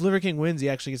 And if Liver King wins, he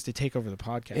actually gets to take over the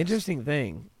podcast. Interesting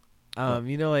thing.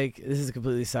 Like this is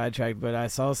completely sidetracked, but I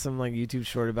saw some like YouTube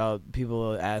short about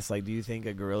people ask like, do you think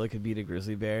a gorilla could beat a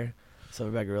grizzly bear?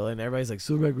 Silverback gorilla, and everybody's like,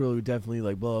 silverback gorilla would definitely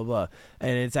like blah blah blah.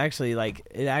 And it's actually like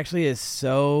it actually is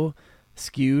so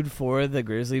skewed for the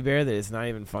grizzly bear that it's not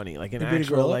even funny. Like an To beat a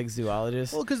actual gorilla? like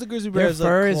zoologist. Well, because the grizzly bear Their has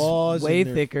fur like is claws, way and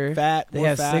they're thicker. fat. They more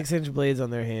have fat, 6-inch blades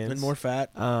on their hands and more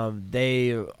fat.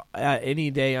 They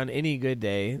any day on any good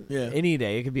day, Yeah. any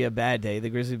day it could be a bad day. The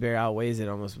grizzly bear outweighs it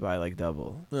almost by like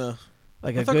double. Yeah.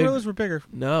 Like I a thought good gorillas were bigger.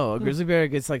 no, a grizzly bear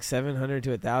gets like 700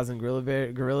 to 1,000.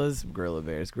 Gorillas Gorilla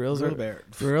bear. are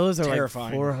like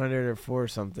Terrifying. 400 or 4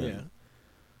 something. Yeah.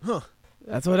 Huh.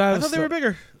 That's what I I was. thought they were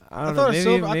bigger. I I don't thought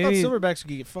know. I thought silverbacks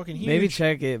could get fucking huge. maybe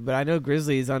check it, but I know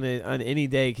grizzlies on any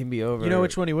day can be over. You know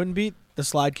which one he wouldn't beat? The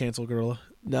slide cancel gorilla.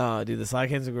 No, dude, the slide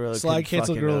cancel gorilla. Slide could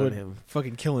cancel fucking gorilla own would him.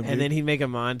 fucking kill him. And dude. then he'd make a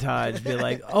montage, be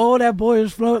like, "Oh, that boy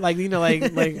is floating," like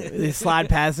like they slide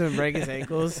past him and break his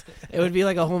ankles. It would be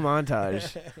like a whole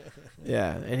montage.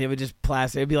 Yeah, and he would just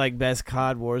plaster. It'd be like best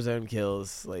COD Warzone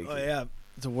kills. Like, Oh yeah,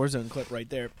 it's a Warzone clip right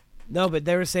there. no, but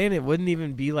they were saying it wouldn't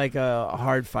even be like a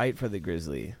hard fight for the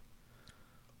grizzly.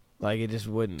 Like it just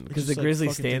wouldn't, because the just, like, grizzly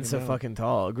fucking stands so take him out. fucking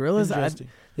tall. Gorillas,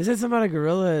 they said something about a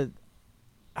gorilla.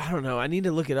 I don't know. I need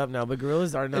to look it up now. But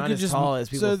gorillas are not could as just- tall as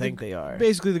people so think they are.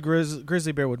 Basically, the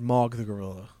grizzly bear would maug the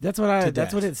gorilla. That's what to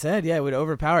That's what death. it said. Yeah, it would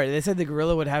overpower it. They said the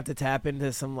gorilla would have to tap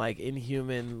into some like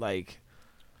inhuman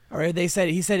or he said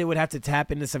it would have to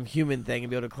tap into some human thing and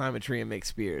be able to climb a tree and make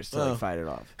spears to Oh. like fight it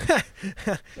off.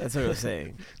 That's what it was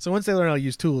saying. So once they learn how to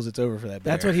use tools, it's over for that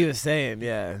bear. That's what he was saying.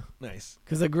 Yeah, Nice.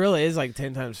 because a gorilla is like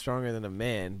 10 times stronger than a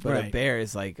man, but a Right. bear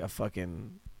is like a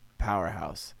fucking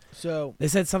powerhouse. So They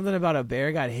said something about a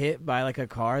bear got hit by like a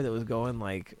car that was going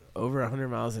like over 100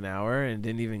 miles an hour and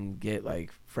didn't even get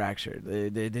like fractured. They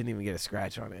didn't even get a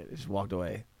scratch on it. It just walked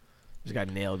away. Just got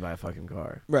nailed by a fucking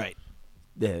car. right.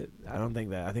 Yeah, I don't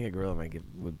think that. I think a gorilla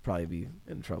would probably be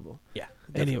in trouble. Yeah.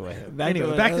 Anyway, Back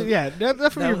to yeah.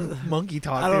 Enough from that your was- monkey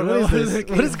talk. I don't dude. know What what is it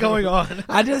this? What is came going on?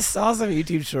 I just saw some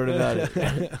YouTube short about it.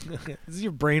 This is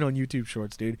your brain on YouTube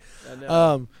Shorts, dude. I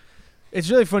know. It's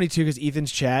really funny too because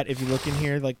Ethan's chat. If you look in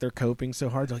here, like they're coping so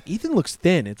hard. They're like, Ethan looks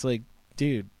thin. It's like,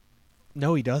 dude,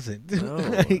 no, he doesn't. No.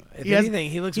 Like, If anything,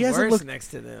 he looks worse next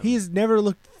to them. He's never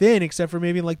looked thin except for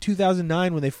maybe in like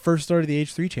 2009 when they first started the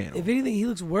H3 channel. If anything, he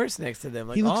looks worse next to them.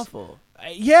 Like He looks- awful.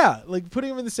 Yeah, like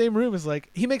putting him in the same room is like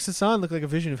he makes Hasan look like a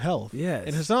vision of health. Yes.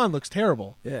 And Hasan looks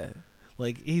terrible. Yeah.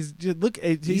 Like he's just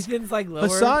he's Ethan's like lower.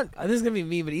 Hasan- This is gonna be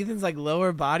me, but Ethan's like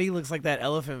lower body looks like that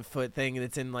elephant foot thing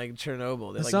that's in like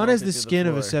Chernobyl. That, Hasan like, has melted the through skin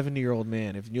of a floor. 70-year-old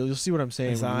man. If you'll see what I'm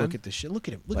saying when you Hasan? look at this shit. Look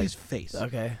at him. Look at his face.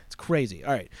 Okay. It's crazy.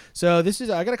 All right. So this is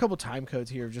I got a couple time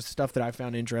codes here of just stuff that I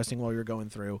found interesting while we were going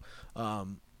through.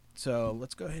 So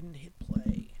let's go ahead and hit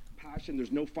play. Passion.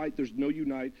 There's no fight. There's no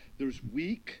unite. There's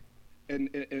weak. And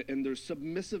there's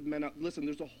submissive men out. Listen,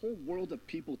 there's a whole world of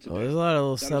people today. Oh, there's a lot of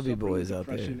little that are subby suffering boys with out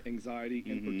there. depression, anxiety,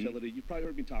 infertility. You've probably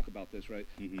heard me talk about this, right?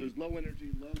 There's low energy,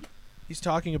 low. He's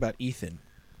talking about Ethan.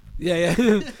 Yeah, yeah.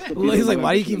 He's like,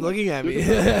 why do you keep looking at me?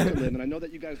 And I know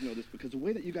that you guys know this because the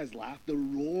way that you guys laugh, the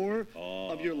roar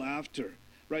of your laughter,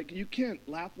 right? You can't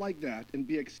laugh like that and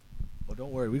be. Well,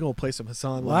 don't worry. We're going to play some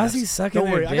Hasan Why laughs. is he sucking Don't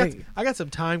their worry. dick? I got some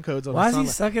time codes on Why is Hasan he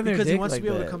laughs. sucking their Because dick he wants like to be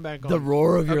able that? to come back on. The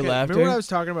roar of your Okay, laughter. Remember what I was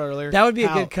talking about earlier? That would be a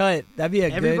How good cut. That'd be a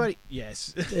everybody, good.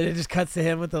 yes. And it just cuts to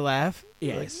him with the laugh.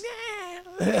 Yes.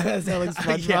 Like, sound like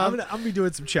SpongeBob. Yeah, I'm gonna be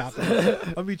doing some chopping.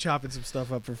 I'll be chopping some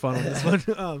stuff up for fun on this one.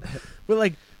 But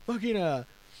like fucking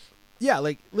yeah,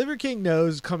 like Liver King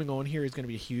knows coming on here is going to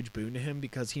be a huge boon to him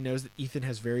because he knows that Ethan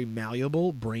has very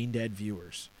malleable, brain dead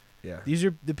viewers. Yeah. These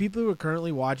are the people who are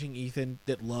currently watching Ethan,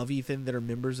 that love Ethan, that are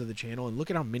members of the channel, and look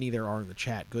at how many there are in the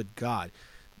chat. Good God,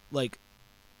 like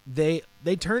they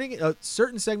turning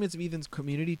certain segments of Ethan's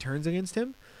community turns against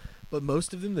him, but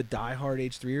most of them, the diehard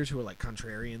H3ers who are like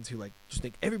contrarians, who like just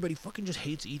think everybody fucking just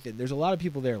hates Ethan. There's a lot of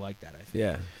people there like that, I think.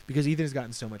 Yeah. Because Ethan has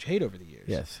gotten so much hate over the years.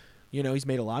 Yes. You know, he's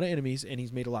made a lot of enemies, and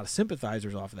he's made a lot of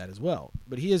sympathizers off of that as well.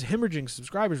 But he is hemorrhaging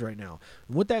subscribers right now.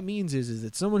 And what that means is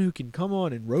that someone who can come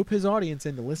on and rope his audience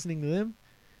into listening to them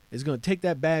is going to take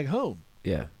that bag home.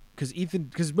 Yeah.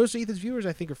 Because most of Ethan's viewers,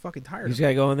 I think, are fucking tired. You of just him.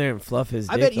 gotta go in there and fluff his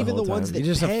dick. I bet the even whole the ones time. that you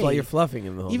just pay, you're fluffing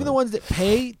him the whole even time. the ones that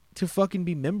pay to fucking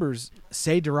be members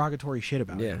say derogatory shit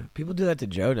about Yeah. him. People do that to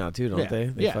Joe now too, don't Yeah. they?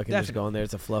 They Yeah, fucking just go in there.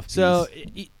 It's a fluff piece. So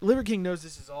Liver King knows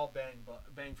this is all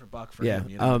bang for buck for yeah. him.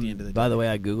 You know, at the end of the By day. the way,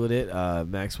 I googled it.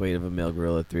 Max weight of a male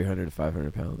gorilla 300 to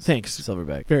 500 pounds. Thanks.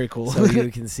 Silverback. Very cool. So you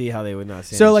can see how they would not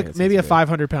stand. So a like chance maybe a against it.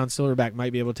 500-pound silverback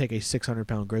might be able to take a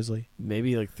 600-pound grizzly.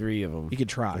 Maybe like 3 of them. You could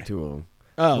try. Or 2 of them.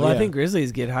 Oh, well, yeah. I think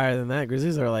grizzlies get higher than that.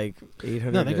 Grizzlies are like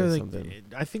 800 No, they go or like, something.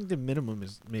 I think the minimum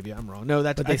is, maybe I'm wrong. No,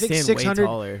 that's But they I think stand 600. way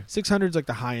taller. 600 is like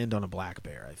the high end on a black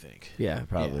bear, I think. Yeah,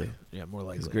 probably. Yeah, more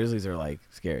Because likely. grizzlies are like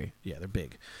scary. Yeah, they're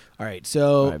big. All right,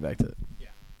 so All right, back to it.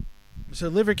 So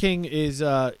Liver King is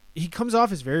he comes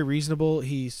off as very reasonable.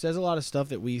 He says a lot of stuff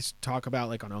that we talk about,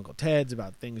 like on Uncle Ted's,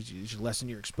 about things you should lessen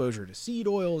your exposure to seed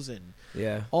oils and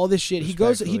Yeah. all this shit. He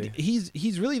goes Respectfully.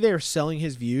 he's really there selling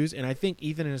his views, and I think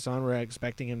Ethan and Hasan were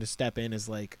expecting him to step in as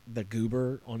like the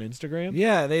goober on Instagram.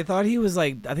 Yeah, they thought he was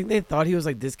like. I think they thought he was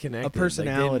like disconnected, A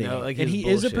personality, Like, didn't know, like and he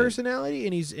was is a bullshit. personality,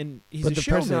 and he's But a the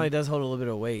showman. personality does hold a little bit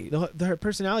of weight. The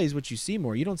personality is what you see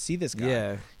more. You don't see this guy.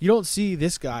 Yeah. You don't see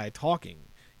this guy talking.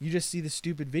 You just see the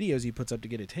stupid videos he puts up to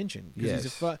get attention.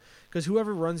 Yes. Because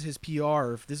whoever runs his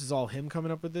PR, if this is all him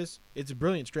coming up with this, it's a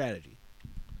brilliant strategy.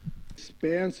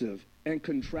 Expansive and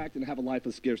contract and have a life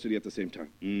of scarcity at the same time.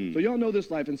 So y'all know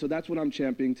this life, and so that's what I'm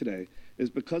championing today,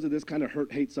 is because of this kind of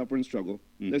hurt, hate, suffer, and struggle.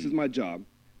 This is my job,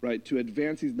 right, to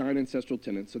advance these 9 ancestral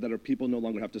tenets so that our people no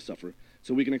longer have to suffer,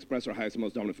 so we can express our highest and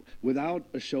most dominant. Without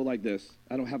a show like this,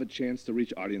 I don't have a chance to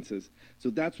reach audiences. So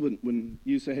that's when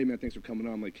you say, hey, man, thanks for coming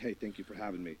on, I'm like, hey, thank you for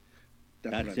having me.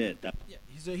 That's it. Yeah,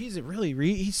 he's a really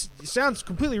he sounds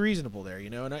completely reasonable there, you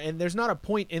know, and there's not a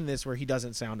point in this where he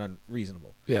doesn't sound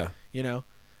unreasonable. Yeah. You know,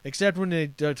 except when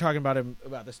they're talking about him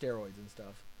about the steroids and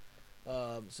stuff.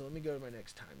 So let me go to my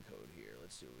next time code here.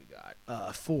 Let's see what we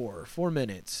got. 4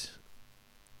 minutes.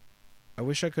 I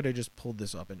wish I could have just pulled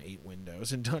this up in 8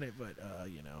 windows and done it, but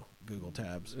you know, Google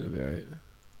tabs. It'll be all right.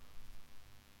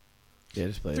 Yeah,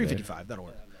 just play it. 355. That'll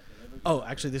work. Oh,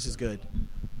 actually, this is good.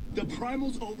 The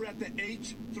primal's over at the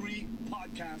H3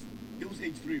 podcast. It was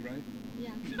H3, right? Yeah.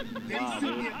 They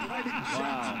sent me a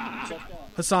private jet.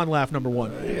 Hasan laugh number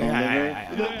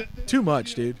 1. Too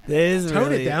much, dude. It is Tone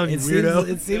really, it down, you seems, weirdo.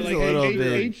 It seems Like, a little hey,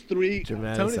 bit H3.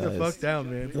 dramatic. Tone it the fuck down,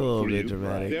 man. It's a little bit They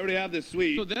dramatic. already have this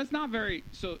suite. So that's not very.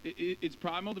 So it's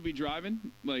primal to be driving.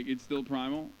 Like it's still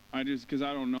primal. I just because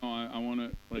I don't know. I want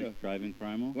to like Yeah. Driving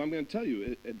primal. Well, I'm going to tell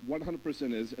you, it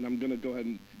 100% is, and I'm going to go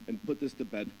ahead and put this to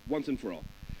bed once and for all.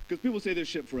 Because people say this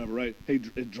shit forever, right? Hey,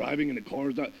 driving in a car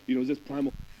is not, is this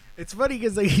primal? It's funny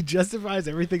because like, he justifies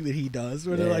everything that he does.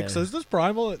 Where they're Yeah. like, "So is this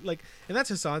primal?" Like, and that's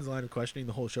Hasan's line of questioning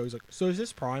the whole show. He's like, "So is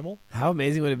this primal?" How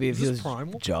amazing would it be if Is he this was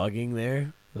primal? jogging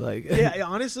there? Like, Yeah,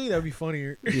 honestly, that would be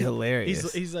funnier. it'd be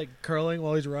hilarious. He's like curling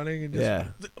while he's running, and just, Yeah.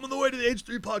 I'm on the way to the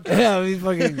H3 podcast. Yeah, it would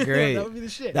be fucking great. That would be the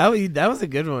shit. That was a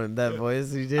good one. That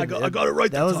voice he did. I got it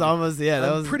right That that was time. almost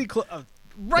that was pretty close.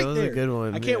 Right that was there. a good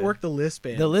one. I can't yeah. work the lisp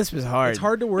in. The lisp is hard. It's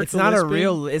hard to work. It's the not lisp a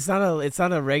real. It's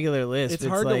not a regular lisp. It's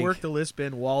hard like, to work the lisp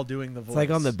in while doing the voice. It's like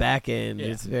on the back end. Yeah.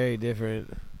 It's very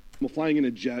different. Well, flying in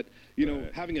a jet,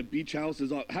 having a beach house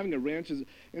is having a ranch is,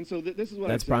 and so this is what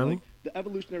That's I'm saying. primal? Like, the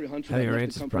evolutionary hunter Having that a left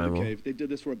ranch the is comfort of the primal. cave. They did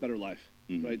this for a better life,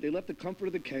 right? They left the comfort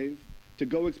of the cave to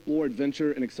go explore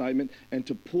adventure and excitement and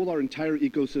to pull our entire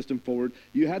ecosystem forward.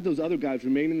 You had those other guys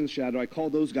remaining in the shadow. I call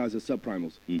those guys the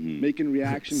subprimals, making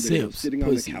reaction videos, Simps, sitting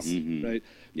pussies. on the couch, right?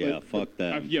 Yeah, But- fuck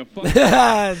that. Yeah,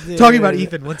 fuck. Dude. Talking about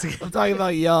Ethan once again. I'm talking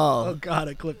about y'all. Oh God,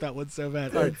 I clipped that one so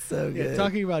bad. All right. That's so Yeah, good.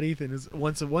 talking about Ethan is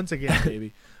once again,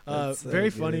 baby. That's so Very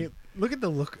good. funny. Look at the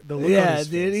look. The look on Yeah, his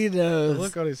dude, face. he The knows.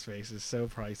 look on his face is so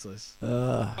priceless.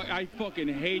 I fucking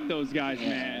hate those guys,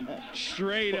 man.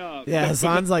 Straight up. Yeah,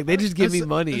 Hasan's like, they just give me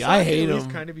money. I hate He's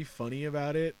them. kind of be funny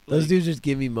about it. Those Like, dudes just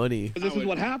give me money. This is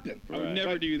what happened. I would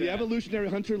never do The that. evolutionary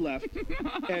hunter left,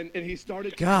 and he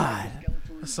started. God.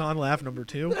 Hasan laugh number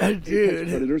 2. Dude,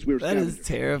 Predators, we were that is scavengers.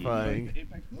 terrifying.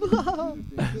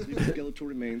 Skeletal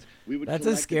remains. We would That's a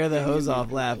collect scare the cranium, hose we would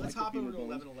off laugh. collect the femur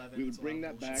bones. We would bring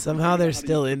that back. Somehow We they're would figure out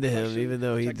still how to into use him, protection, even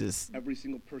though he protect just. every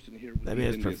single person here. That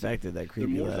man's perfected that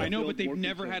creepy more laugh. I know, but they've More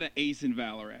never control. had an ace in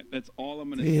Valorant. That's all I'm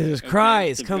gonna say. Jesus Okay?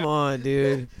 Christ, come on,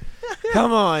 dude.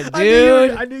 Come on, I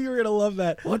knew dude. you were gonna love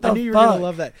that. What I the knew you were gonna fuck?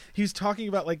 love that. He was talking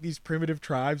about like these primitive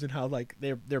tribes and how like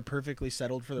they're perfectly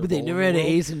settled for their But they role in never the had an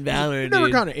world. ace in Valorant, You've never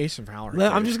dude. got an ace in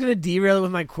Valorant. I'm dude. just gonna derail it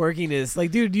with my quirkiness.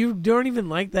 Like, dude, you don't even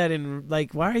like that. And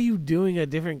like, why are you doing a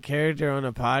different character on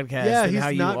a podcast yeah, than he's how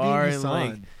you not are? being And Hasan.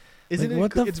 like, Isn't like, it?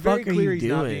 what the it's fuck very are clear you he's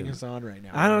not being doing? Hasan right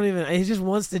now. I don't even. He just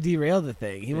wants to derail the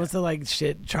thing. He wants to like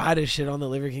try to shit on the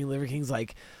Liver King. Liver King's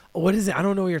like, what is it? I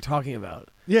don't know what you're talking about.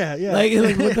 Yeah. Like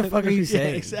what the fuck are you Yeah,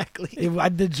 saying? exactly.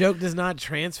 The joke does not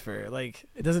transfer. Like,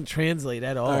 it doesn't translate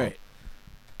at all. All right.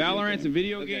 Valorant's a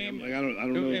video game. Like, I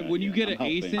don't know. And when you get an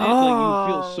ace in it, Oh, like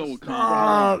you feel so stop,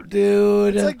 accomplished.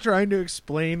 dude. It's like trying to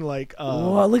explain like.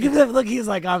 Whoa, look at that! Look, he's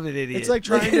like, I'm an idiot. It's like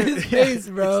Look trying at to his face,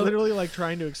 bro. It's literally like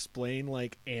trying to explain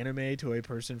like anime to a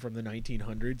person from the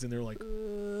 1900s, and they're like,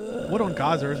 "What on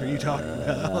God's earth are you talking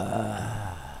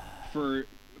about?"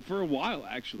 For a while,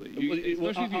 actually. Well,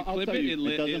 Especially if you I'll clip tell it. you,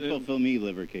 It doesn't fulfill me,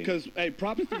 Liver King. Because hey,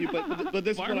 props to you, but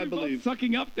this is Why what are I we both believe.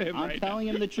 sucking up to him I'm right telling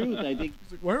him the truth. I think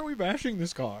He's like, "Why aren't we bashing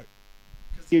this guy?"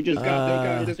 you're just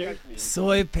This guy-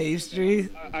 Soy pastry.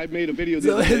 I made a video. So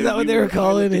the other is day. that what they were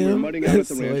calling We were him? mudding out at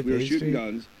the Soy ranch. We were pastry? shooting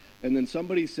guns, and then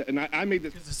somebody said, and I made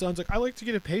this The son's like, "I like to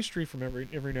get a pastry from every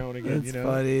now and again." That's you know.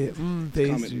 funny. Pastry.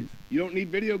 comment. You don't need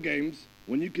video games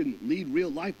when you can lead real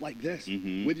life like this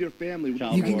with your family. With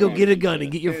Child You your can go family. get a gun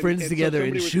and get your And- friends and so together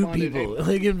and somebody shoot responded, people,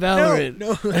 hey, like in Valorant. No.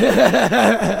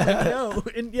 No.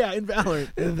 In Valorant.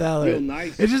 In Valorant. Real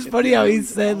nice. It's just If funny you how don't he know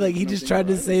said like he nothing just tried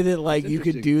to about it. say that like It's you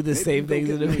could interesting. do the Maybe same you go things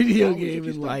get in a married video college if game you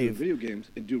in stop doing life. Video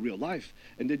games and do real life.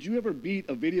 And did you ever beat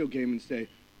a video game and say,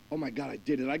 "Oh my God, I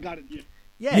did it! I got it"?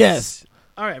 Yes.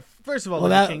 All right. First of all, Well,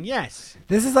 Liver that- King, yes.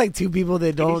 This is like two people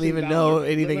that don't seen even know Valorant.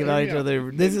 anything Let- about let- each yeah.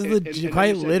 other. This is And- legit, and then quite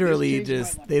you said, "This literally changed my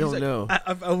just life." they He's don't like, know.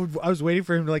 I was waiting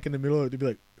for him like in the middle of it to be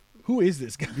like, "Who is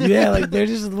this guy? Yeah, like they're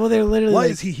just they're literally. Why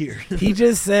like- is he here?" He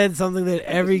just said something that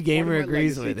every This is part of gamer my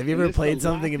agrees legacy, with. Have you and ever it's played the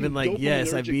something and been like, laughing,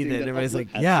 "Yes, I dopaminergic beat thing it," and that everybody's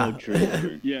like, That's "Yeah." so true.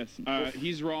 Liver. Yes,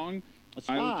 he's wrong.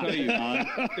 I will Stop. tell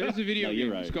you. There's a video No, game.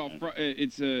 you're It's right, called. man.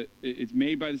 It's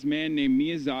made by this man named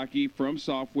Miyazaki. From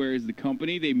Software is the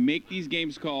company. They make these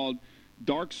games called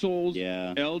Dark Souls,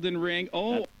 Yeah. Elden Ring.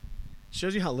 Oh,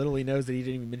 Shows you how little he knows that he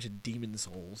didn't even mention Demon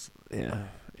Souls. Yeah.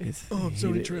 It's, Oh, I'm so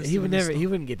he would- interested He would in this never. He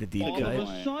stuff. wouldn't get the deep all good of cut.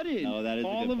 point. a sudden. No, that is a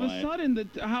all good of point. a sudden,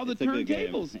 how the It's a good game.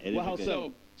 turntables. It is a good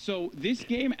game. So this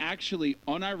game actually,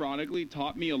 unironically,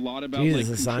 taught me a lot about Jesus,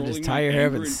 like Hassan, just controlling tie my your hair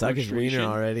up anger and suck his wiener frustration.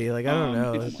 already. Like I don't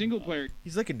know. It's a single player.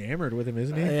 He's like enamored with him,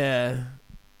 isn't he? Yeah,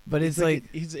 but it's like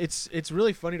it's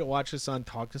really funny to watch his son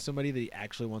talk to somebody that he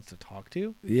actually wants to talk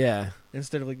to yeah,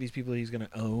 instead of like these people he's gonna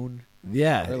own.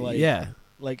 yeah, Or, like, yeah.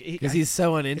 Like because he's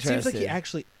so It uninterested. seems like he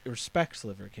actually respects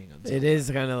Liver King. On some It is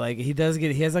kind of like he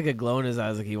has like a glow in his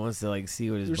eyes, like he wants to like see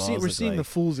what his balls we're look seeing like. the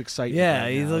fool's excitement. Yeah,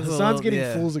 right he now. looks a Hasan's little- getting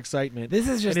yeah. fool's excitement. This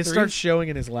is just and it three- starts showing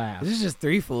in his laugh. This is just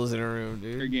 3 fools in a room,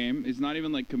 dude. Game. It's not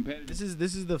even like competitive. This is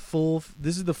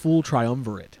the fool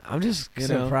triumvirate. I'm just You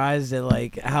know? surprised at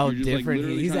like how You're just, like, different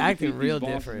literally he's trying to acting defeat real these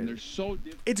bosses, and different. They're so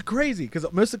different. It's crazy because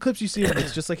most of the clips you see of him,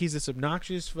 it's just like he's this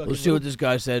obnoxious fucking. Let's see what this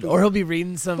guy said, or he'll be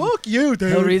reading some. Fuck you,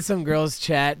 dude. He'll read some girl's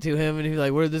chat to him, and he'll be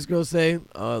like, "What did this girl say?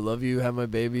 Oh, I love you, have my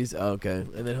babies." Oh, okay,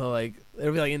 and then it'll like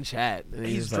it'll be like in chat. And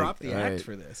He's just dropped like, the "All act right."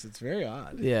 for this. It's very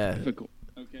odd. Yeah, Difficult.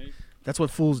 Okay. That's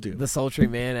what fools do. the sultry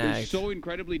man They're act. so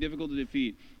incredibly difficult to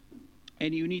defeat.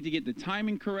 And you need to get the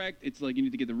timing correct. It's like you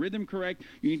need to get the rhythm correct.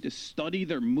 You need to study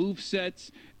their move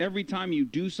sets. Every time you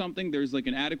do something, there's like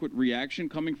an adequate reaction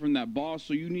coming from that boss.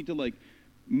 So you need to like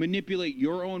manipulate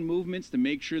your own movements to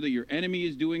make sure that your enemy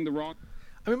is doing the wrong.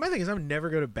 I mean, my thing is, I would never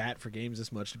go to bat for games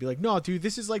this much to be like, no, dude,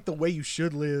 this is like the way you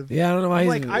should live. Yeah, I don't know why I'm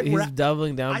he's, like, I'd he's ra-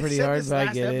 doubling down I pretty said hard, this but I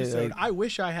last get episode, it. Like, I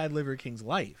wish I had Liver King's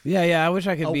life. yeah, I wish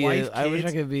I could A be. wife, I wish I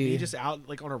kids, could be. just out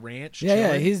like on a ranch. Yeah,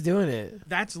 chilling. he's doing it.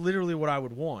 That's literally what I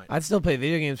would want. I'd still play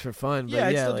video games for fun, but yeah,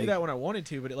 I'd still like, do that when I wanted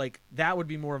to, but that would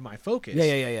be more of my focus.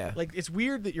 Yeah. Like it's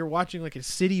weird that you're watching like a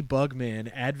city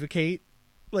bugman advocate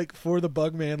like for the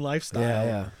bugman lifestyle.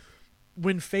 Yeah.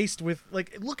 When faced with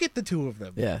like, look at the two of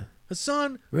them. Yeah.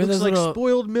 Hasan Remember looks those like little-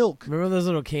 spoiled milk. Remember those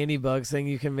little candy bugs thing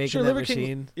you can make in that Liver King-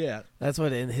 machine? yeah. That's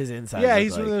what in his inside. Yeah, look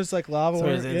he's like. one of those like lava. That's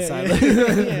what his yeah, inside yeah. look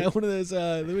like. Yeah, one of those.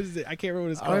 What is it? I can't remember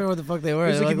what it's I called. don't remember what the fuck they were.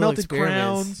 It was They're like you little melted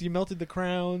experiments. crowns. You melted the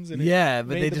crowns. And Yeah, it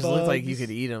but made they the just looked like you bugs.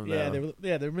 could eat them. Yeah, though.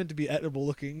 they were meant to be edible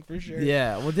looking for sure.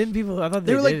 Yeah, well, didn't people? I thought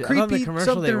They they were, like, did. I thought in the creepy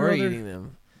commercial they something or were other. eating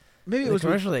them. Maybe it The was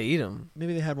commercial they eat them.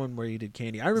 Maybe they had one where you did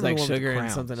candy. I It's remember like the one with sugar and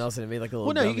crowns. something else, and it made like a little.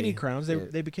 Well, no, you can gummy. eat crowns. Yeah.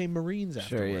 They became Marines Sure,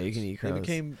 afterwards. yeah, you can eat crowns. They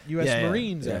became U.S. Yeah,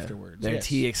 Marines yeah. afterwards. Their yes.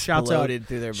 tea Shouts out- exploded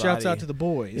through their body. Shouts out to the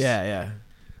boys. Yeah.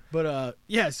 But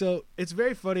yeah, so it's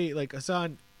very funny, like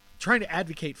Hasan trying to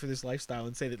advocate for this lifestyle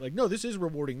and say that like, no, this is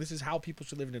rewarding. This is how people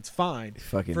should live, and it's fine.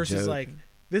 Fucking versus joke. like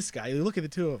this guy. Look at the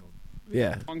two of them.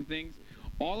 Yeah. Wrong things.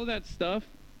 All of that stuff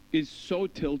is so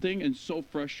tilting and so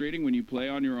frustrating when you play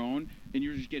on your own and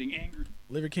you're just getting angry.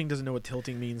 Liver King doesn't know what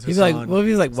tilting means. He's Hasan. like, what if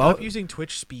he's like, Stop well, using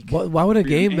Twitch speak. why would a You're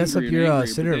game mess up angry and your angry,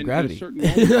 but center then of at a gravity? certain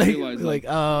moment you like, realize, like,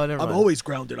 oh, never I'm mind. always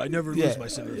grounded. I never Yeah. lose my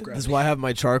center of gravity. That's why I have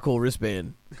my charcoal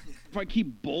wristband. if I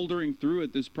keep bouldering through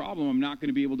at this problem, I'm not going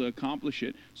to be able to accomplish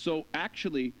it. So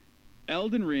actually,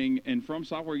 Elden Ring and From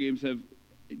Software games have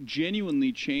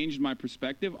genuinely changed my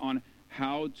perspective on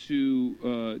how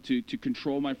to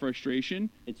control my frustration.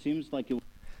 It seems like it.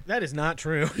 That is not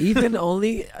true. Ethan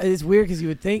only. It's weird because you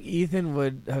would think Ethan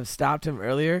would have stopped him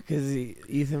earlier because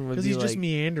Ethan would Because be he's like, just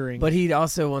meandering. but he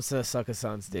also wants to suck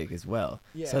Hasan's dick as well.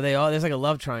 Yeah. So there's like a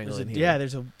love triangle in here. Yeah,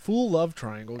 there's a full love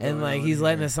triangle. and going like on he's here.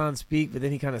 letting Hasan speak, but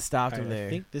then he kind of stopped him Alright, there. I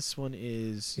think this one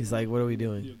is. He's like, "What are we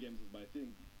doing?" Video games is my thing.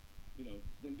 You know,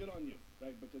 then good on you,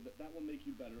 right? Because that will make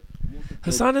you better.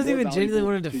 Hasan doesn't even genuinely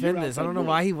valuable want to to defend your this. I don't outside know world.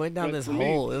 why he went down But this for me-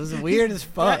 hole. It was weird as Yeah,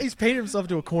 fuck. he's painted himself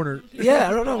to a corner. Yeah,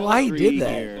 I don't know why he did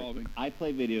that. Here, I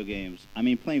play video games. I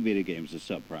mean, playing video games is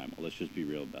subprimal. Let's just be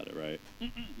real about it, right?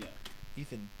 Yeah.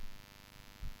 Ethan,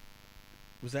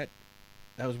 was that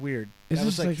was weird. It's That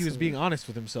was just like like he was some- being honest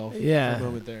with himself. Yeah. for a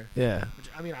moment there. Yeah. Which,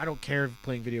 I mean, I don't care if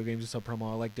playing video games is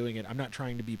subprimal. I like doing it. I'm not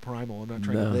trying to be primal. I'm not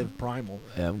trying No. to live primal.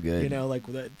 Yeah, I'm good. You know, like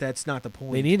that's not the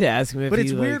point. They need to ask him if but he,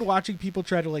 it's weird like, watching people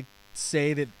try to like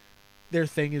say that their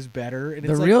thing is better. And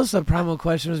the it's like, real subprimal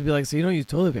question was be like, so you don't use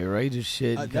toilet paper, right? You just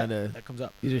shit and that, kind of. that comes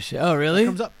up. You just shit. Oh, really? That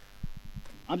comes up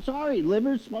I'm sorry,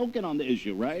 liver's smoking on the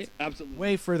issue, right? Absolutely.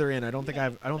 way further in. I don't think I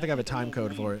have a time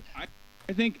code for it.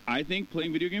 I think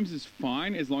playing video games is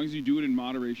fine as long as you do it in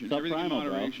moderation. Subprimal, Everything in bro.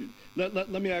 moderation. Let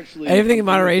me actually. Everything in I'm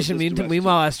gonna put moderation. this to rest.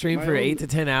 Meanwhile, I stream My for own- 8 to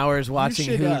 10 hours watching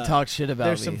should, who talks shit about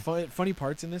There's me. some funny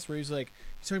parts in this where he's talking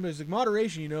about like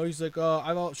moderation. You know, he's like,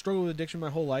 I've struggled with addiction my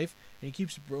whole life, and he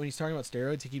keeps when he's talking about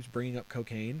steroids, he keeps bringing up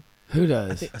cocaine. Who I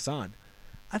does? think Hasan.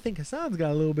 I think Hasan's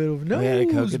got a little bit of Oh, he had a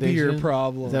coke nose beer addiction?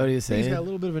 problem. Is that what he was I think He's saying? got a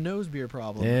little bit of a nose beer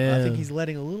problem. I Yeah. think he's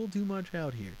letting a little too much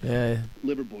out here. Yeah.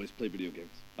 Liver boys play video games.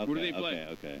 Okay, What do they play?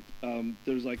 Okay.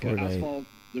 There's like an Fortnite. asphalt.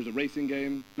 There's a racing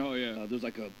game. Oh yeah. There's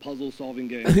like a puzzle solving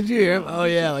game. Did you hear him? Oh,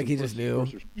 there's yeah, some like he just knew.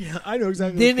 Yeah, I know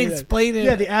exactly. Didn't what explain it.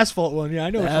 Yeah, the asphalt one. Yeah,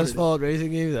 I know. The which one it is. asphalt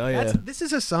racing games. Oh yeah. This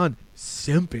is Hasan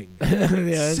simping, Yeah,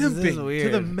 this is simping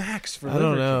weird. to the max for. I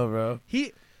don't Liver know, King.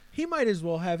 bro. He might as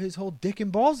well have his whole dick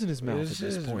and balls in his mouth This at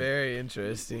this is point. very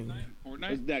interesting.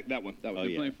 Fortnite. That one. Oh, You're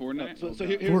yeah. playing Fortnite. So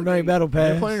here's the Fortnite thing. Battle Are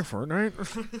you Pass. playing Fortnite?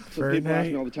 So people ask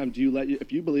me Fortnite. all the time,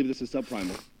 if you believe this is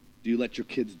subprimal, do you let your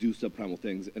kids do subprimal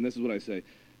things? And this is what I say.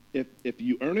 If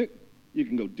you earn it, you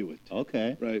can go do it.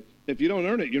 Okay. Right? If you don't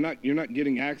earn it, you're not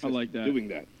getting access like that. to doing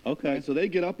that. Okay. Right? So they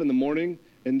get up in the morning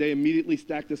and they immediately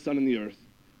stack the sun and the earth.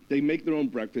 They make their own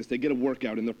breakfast. They get a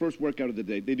workout. In their first workout of the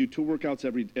day, they do 2 workouts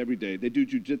every day. They do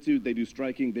jujitsu. They do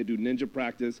striking. They do ninja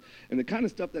practice. And the kind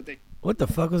of stuff that they... What the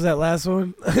fuck was that last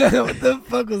one? What the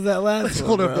fuck was that last one,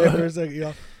 Hold up bro? there for a second,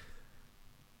 y'all.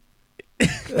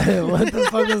 What the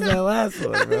fuck was that last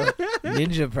one, bro?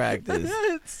 Ninja practice.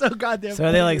 It's so goddamn So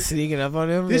are they funny. like sneaking up on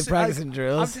him? They practicing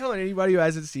drills? I'm telling anybody who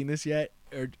hasn't seen this yet,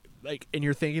 or like, and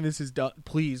you're thinking this is done,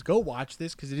 please go watch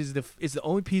this because it's the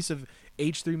only piece of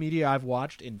H3 media I've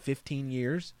watched in 15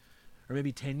 years, or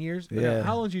maybe 10 years. Yeah.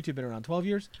 How long's YouTube been around? 12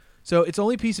 years. So it's the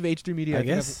only piece of H3 media. I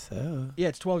guess so. Yeah,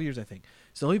 it's 12 years, I think.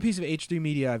 It's the only piece of H3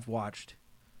 media I've watched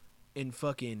in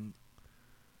fucking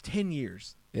 10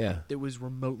 years. Yeah. That was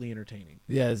remotely entertaining.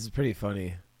 Yeah, this is pretty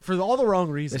funny. For all the wrong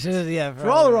reasons. For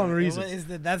all the wrong reasons.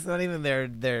 That's not even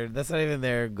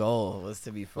their goal was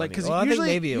to be funny. Like, because well, usually,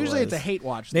 I think maybe usually was. it's a hate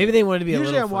watch. Maybe they wanted to be usually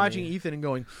a little I'm watching funny. Ethan and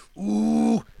going,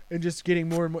 ooh, and just getting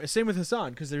more and more. Same with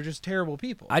Hasan, because they're just terrible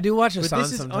people. I do watch But Hasan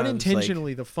this is sometimes,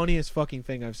 unintentionally the funniest fucking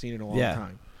thing I've seen in a long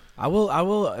time. I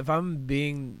will. If I'm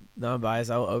being non-biased,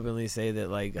 I will openly say that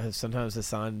like sometimes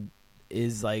Hasan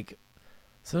is like.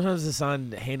 Sometimes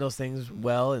Hasan handles things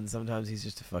well, and sometimes he's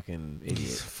just a fucking idiot.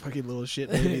 Fucking little shit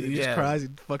baby. He just cries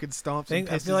and fucking stomps.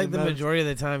 I feel like the majority of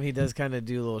the time he does kind of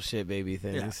do little shit baby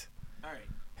things. Yeah. All right.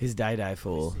 His die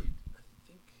fool. I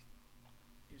think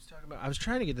he was talking about. I was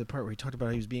trying to get to the part where he talked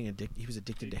about he was being addicted. He was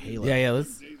addicted to Halo. Yeah.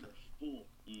 Let's.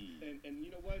 And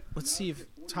you know what? Let's see if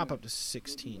top up to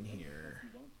 16 here.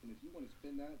 And if you want to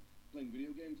spend that playing video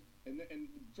games, and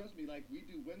trust me, like we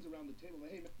do wins around the table.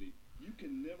 Hey, man, you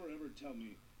can never ever tell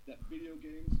me that video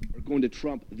games are going to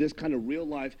trump this kind of real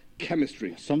life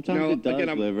chemistry. Sometimes it does,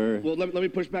 again, Liver. Well, let me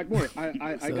push back more. I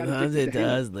got Sometimes addicted it to Halo.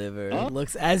 does, Liver.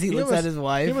 Looks as he looks at his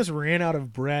wife. He almost ran out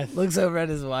of breath. Looks over at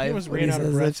his wife. He almost when ran out of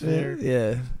says breath that shit.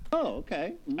 there. Yeah. Oh,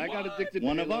 okay. I got addicted to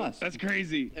One of Halo. us. That's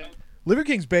crazy. Liver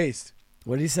King's based.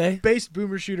 What did he say? Based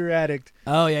boomer shooter addict.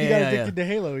 Oh yeah, He got addicted to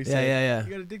Halo. He said. Yeah. He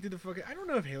got addicted to fucking. I don't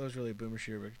know if Halo's really a boomer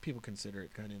shooter, but people consider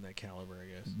it kind of in that caliber, I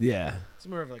guess. Yeah. It's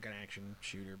more of like an action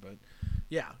shooter, but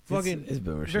yeah, fucking. It's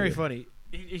boomer very shooter. funny.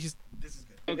 This is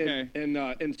good. Okay.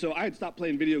 And so I had stopped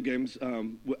playing video games.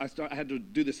 I had to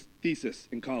do this thesis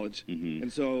in college,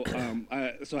 and so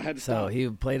I had to So stop. he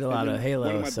played a lot And of then Halo,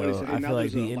 one of my so buddies said, "Hey, I now feel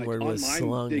like there's the a, N-word was online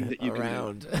slung thing that you can do."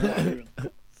 around.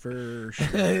 For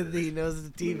sure. He knows the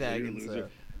teabagging. Loser. So.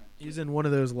 He's in one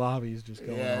of those lobbies just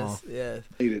going off. Yes.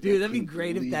 Hate it. Dude, that'd be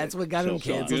great if that's what got him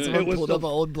So canceled. good. Someone It was pulled so- up an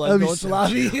old blood That'd be gulch so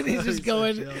lobby chill. and he's just That'd be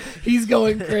going, so chill. he's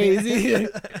going crazy. You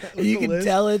the can list.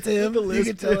 tell it's him. With the You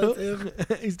can list, tell too. it's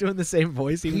him. He's doing the same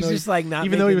voice. Even He's though just like not.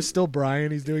 even though he making- was still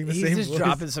Brian, he's doing the He's same just voice.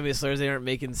 dropping so many slurs they aren't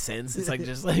making sense. It's like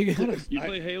just like You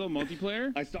play Halo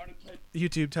multiplayer? I started playing.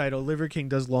 YouTube title: Liver King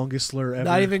does longest slur ever.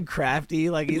 not even crafty.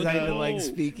 Like he's not even No. like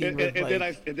speaking And with then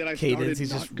like I cadence. started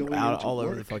He's not just going out into all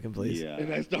over the work. fucking place. Yeah.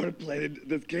 And I started playing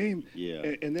this game.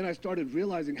 Yeah. And then I started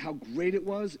realizing how great it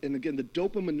was. And again, the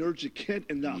dopaminergic hit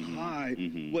and the high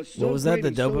was so What was that? great The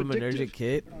and so dopaminergic addictive.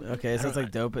 kit? Okay, so it's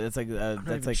like dope. It's like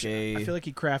that's like a. I feel like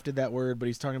he crafted that word, but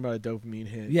he's talking about a dopamine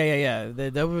hit. yeah.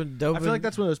 The dopa. I feel like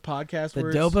that's one of those podcast the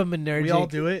words. dopaminergic. We all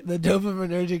do it. The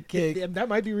dopaminergic kick. Yeah, that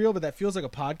might be real, but that feels like a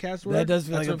podcast word. That does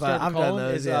feel That's like what a I'm starting to I've call done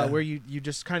them, those, is, yeah. where you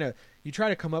just kind of you try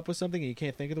to come up with something and you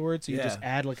can't think of the word, so you just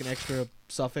add like an extra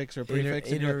suffix or prefix.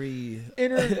 and you're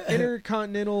like,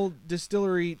 intercontinental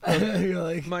distillery. You're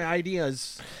like, my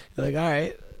ideas. you're like, all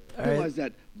right. Realize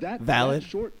that Valid.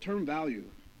 short-term value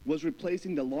was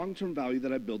replacing the long-term value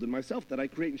that I build in myself, that I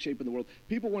create and shape in the world.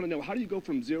 People want to know, how do you go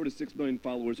from 0 to 6 million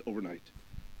followers overnight?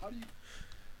 How do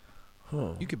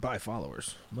you... You could buy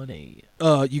followers. Money.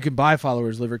 You can buy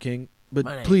followers, Liver King. But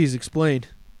Money. please explain.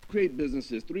 create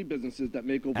businesses, 3 businesses that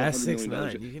make over Ask $100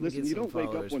 million. 6ix9ine. You can Listen, get you some don't wake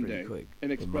up followers one pretty day quick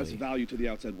and with express money. value to the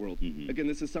outside world. Again,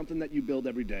 this is something that you build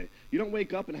every day. You don't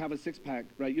wake up and have a six-pack,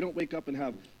 right? You don't wake up and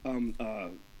have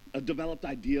developed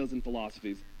ideas and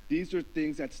philosophies. These are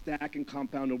things that stack and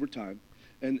compound over time.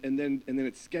 And then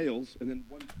it scales, and then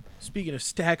one Speaking of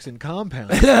stacks and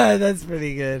compounds, That's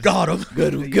pretty good. got him.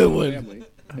 Good one. family.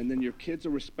 And then your kids are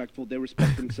respectful. They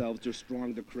respect themselves. They're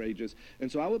strong. They're courageous. And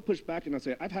so I would push back and I'd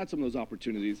say, I've had some of those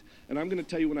opportunities. And I'm going to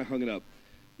tell you when I hung it up.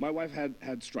 My wife had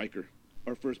Stryker,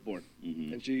 our firstborn.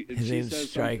 And she His she name's says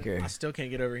Stryker. I still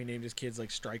can't get over he named his kids like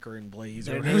Stryker and Blaze.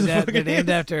 They're or whatever named, the af- fuck they're it named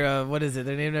is. after what is it?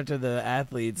 They're named after the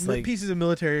athletes. Like pieces of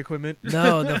military equipment.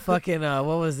 no, the fucking what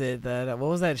was it? That what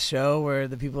was that show where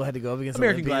the people had to go up against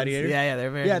American Olympians? Gladiator. Yeah, they're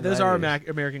American. Yeah, those Gladiators.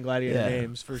 are American Gladiator Yeah.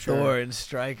 names for sure. Thor and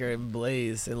Stryker and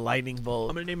Blaze and Lightning Bolt.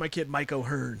 I'm gonna name my kid Mike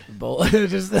O'Hearn. Bolt.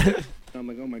 Just I'm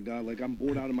like, oh my god, like I'm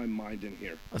bored out of my mind in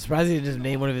here. I'm surprised he didn't just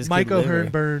name one of his Mike kids liver. O'Hearn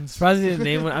Burns. Surprised he didn't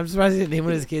name one. I'm surprised he didn't name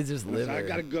one of his kids just And I said, liver. I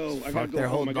gotta go. I Fuck gotta go their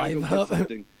home. whole I gotta go life get up.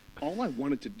 something. All I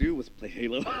wanted to do was play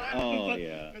Halo. Oh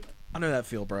yeah. I know that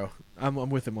feel, bro. I'm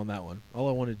with him on that one. All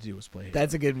I wanted to do was play Halo.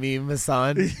 That's a good meme,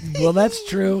 Hasan. Well, that's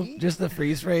true. Just the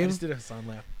freeze I frame. just did a Hasan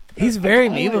laugh. He's very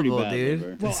I already memeable, bad dude.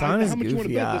 liver. Well, Hasan is how much you want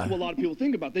goofy. to bet? That's Yeah. what a lot of people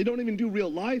think about. They don't even do real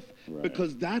life Right.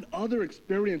 because that other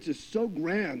experience is so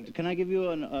grand. Can I give you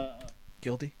an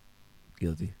Guilty.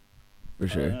 Guilty. For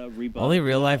sure. rebuttal? Only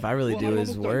real life I really Well, do I'm is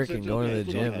almost done, work so and it's going to okay. the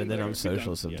Go gym, ahead. and then I'm Be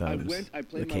social done. I sometimes. I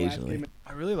played my last Occasionally. game.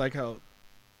 I really like how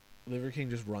Liver King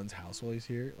just runs house while he's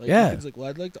here. Like, Yeah. He's like, well,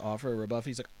 I'd like to offer a rebuff.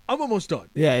 He's like, I'm almost done.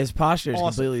 Yeah, his posture is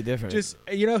Awesome. completely different. Just,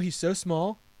 he's so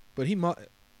small, but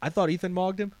I thought Ethan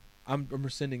mogged him. I'm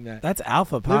rescinding that. That's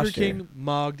alpha Liver posture. King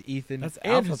mogged Ethan. That's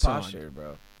and alpha Hasan. posture,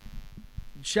 bro.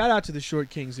 Shout out to the short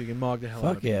kings who can mog the hell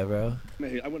out Fuck of yeah, bro.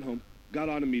 I went home, got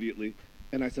on immediately,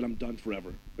 and I said I'm done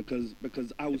forever because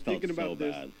I was felt thinking about so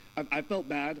this. bad. I felt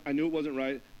bad. I knew it wasn't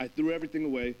right. I threw everything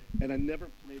away, and I never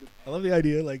played it. I love the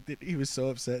idea, like, that he was so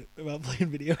upset about playing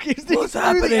video games. What's He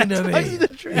threw the happening to Xbox me? in the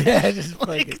trash. Yeah, just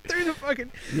like, like threw the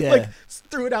fucking, Yeah. like,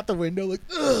 threw it out the window, like,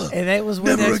 ugh. And that was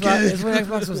when Never Xbox, again. it's when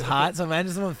Xbox was hot. So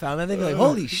imagine someone found that, they'd be like,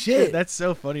 "Holy shit!" That's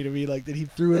so funny to me, like, that he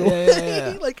threw it Yeah, away.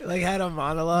 yeah, yeah. like, had a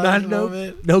monologue not in a no,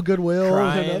 moment. no goodwill,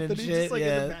 Crying no and nothing. He's shit, just like in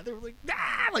yeah. the bathroom, like,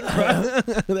 like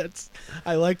crying. That's,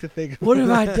 I like to think. What have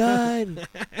I done?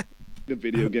 The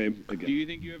video game Do again. you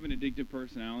think you have an addictive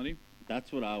personality?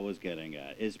 That's what I was getting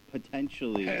at. Is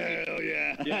potentially. Hell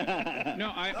yeah. Yeah. No,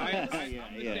 I'm the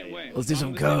same way. Let's do I'm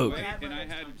some the same coke. way, and I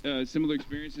had similar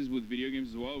experiences with video games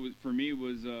as well. For me, it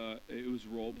was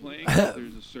role playing.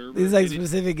 There's a server. These like and it-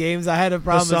 specific games, I had a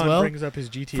problem Hasan as well. brings up his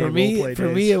GTA For me, roleplay for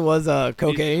days. me, it was It's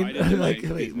cocaine. tied into Like,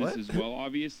 my wait, business what? as well,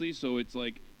 obviously. So it's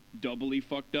like doubly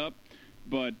fucked up.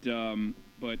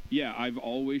 But yeah, I've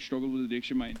always struggled with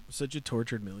addiction my Such a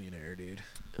tortured millionaire, dude.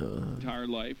 entire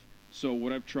life. So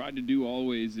what I've tried to do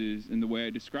always is, and the way I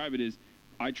describe it is,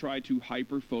 I try to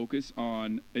hyper focus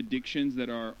on addictions that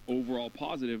are overall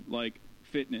positive, like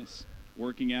fitness,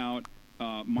 working out,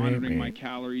 monitoring my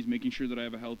calories, making sure that I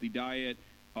have a healthy diet,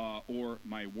 or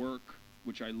my work,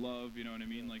 which I love. You know what I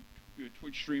mean? Like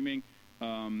Twitch streaming,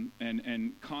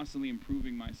 and constantly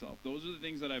improving myself. Those are the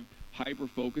things that I've hyper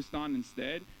focused on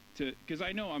instead, because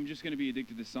I know I'm just going to be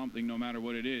addicted to something no matter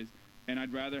what it is. And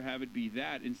I'd rather have it be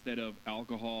that instead of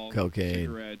alcohol, Cocaine,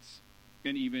 cigarettes,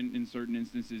 and even in certain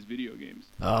instances, video games.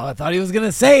 Oh, I thought he was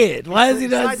gonna say it. Why is he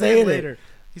not saying later? it?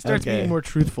 He starts Okay. being more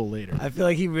truthful later. I feel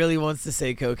like he really wants to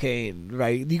say cocaine,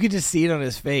 right? You could just see it on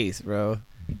his face, bro.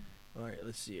 All right,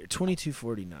 let's see here.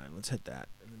 22:49. Let's hit that,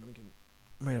 and then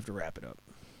might have to wrap it up.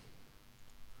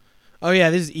 Oh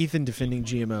yeah, this is Ethan defending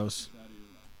GMOs.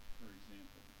 For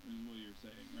example, is what you're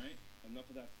saying, right? Enough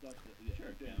of that stuff. Sure,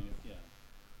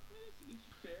 it's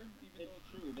fair, even though it's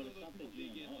true, but it's not the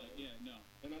no.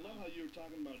 And I love how you were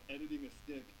talking about editing a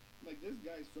stick. Like, this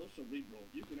guy's so cerebral.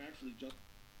 You can actually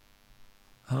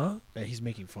Huh? Yeah, he's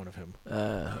making fun of him.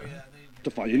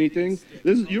 justify anything.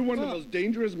 You're one of the most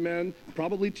dangerous men,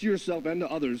 probably to yourself and to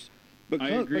others. I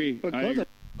agree.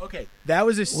 Okay, that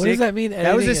was a sick. What does that mean?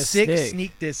 That was a editing sick stick?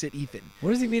 sneak diss at Ethan.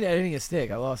 What does he mean editing a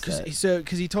stick? I lost that.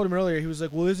 Because he told him earlier, he was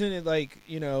like, "Well, isn't it like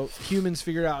humans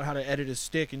figured out how to edit a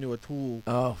stick into a tool?"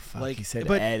 Oh fuck! Like He said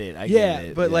but, edit. I yeah, get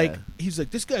it. but yeah. like he's like,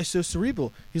 this guy's so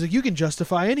cerebral. He's like, you can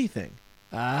justify anything.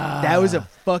 Ah, That was a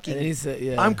fucking. and he said,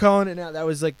 yeah. I'm calling it now. That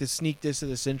was like the sneak diss of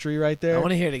the century right there. I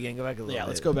want to hear it again. Go back a little. Yeah, bit.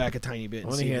 let's go back a tiny bit. I and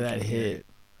want see to hear if we that can hear hit. it.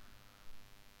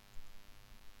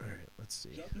 All right, let's see.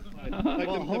 Like the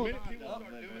minute people start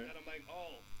doing that, I'm like,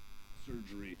 oh,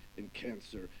 surgery and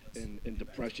cancer and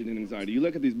depression and anxiety. You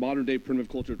look at these modern day primitive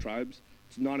culture tribes,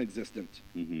 it's non-existent.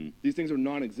 These things are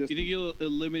non-existent. You think you'll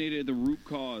eliminate the root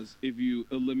cause if you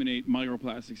eliminate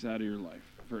microplastics out of your life,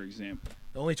 for example?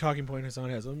 The only talking point Hasan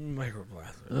has is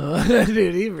microplastic.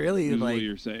 Dude, he really This is like what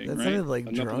you're saying, that right? sounded like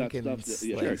Enough of that drunk and stuff that-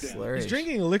 yeah, like sure. slurry. He's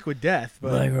drinking a liquid death,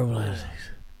 but microplastics.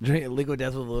 Drink liquid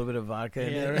death with a little bit of vodka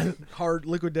in yeah, it. hard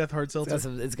liquid death, hard It's seltzer. got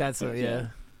some. It's got some. Yeah.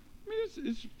 I mean,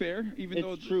 it's fair, even It's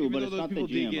though true, even but though it's those not the people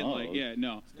dig in, GMOs. like, yeah,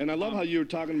 no. And I love how you were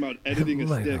talking about editing a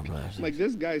stick. Microplastics. Like,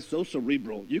 this guy's so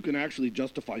cerebral. You can actually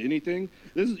justify anything.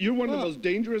 You're one of the most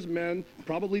dangerous men,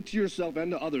 probably to yourself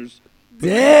and to others.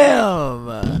 Damn.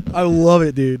 I love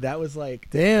it, dude. That was like,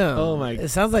 Damn. Oh, my- It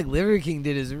sounds like Liver King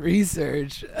did his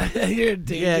research. You're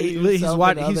yeah,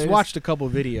 he's watched a couple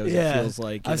videos. Yeah. It feels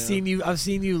like I've seen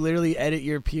you literally edit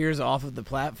your peers off of the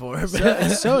platform.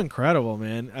 It's so incredible,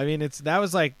 man. I mean, that's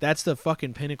the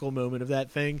fucking pinnacle moment of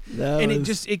that thing, and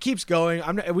it keeps going.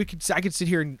 I could sit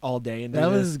here all day and do That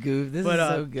this. was goof. This But, is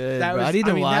so good. That bro. was, I need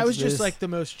to watch that was this. just like the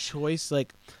most choice,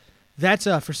 like That's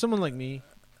for someone like me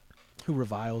who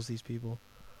reviles these people.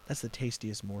 That's the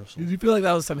tastiest morsel. Did you feel like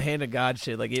that was some hand of God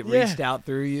shit? Like it reached out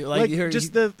through you, like you heard,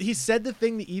 he said the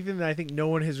thing that even I think no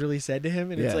one has really said to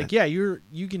him, and it's like,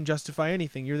 you can justify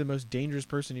anything. You're the most dangerous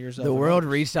person to yourself. The world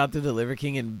reached out to the Liver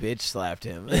King and bitch slapped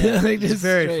him. Yeah, like, it's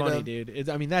very funny, up. dude.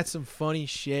 I mean, that's some funny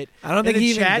shit. I don't think the he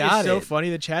even chat got is so it. funny.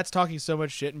 The chat's talking so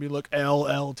much shit and be like,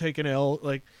 L, take an L,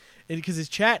 like, because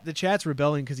the chat's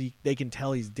rebelling because they can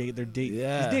tell he's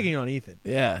digging on Ethan.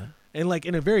 Yeah, and like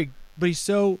in a very. But he's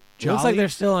so jolly. Looks like they're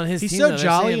still on his he's team. so They're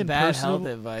jolly saying and bad personable.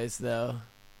 health advice, though.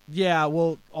 Yeah,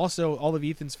 well, also all of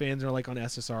Ethan's fans are like on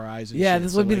SSRIs. And Yeah, shit,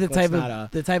 this so, would be like,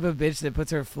 the type of bitch that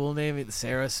puts her full name in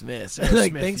Sarah Smith.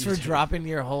 Like, Smith, thanks for YouTube. dropping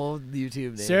your whole YouTube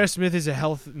name. Sarah Smith is a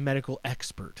health medical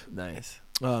expert. Nice.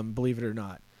 Believe it or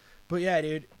not. But yeah,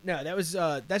 dude. No, that was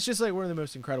that's just like one of the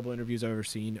most incredible interviews I've ever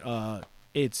seen.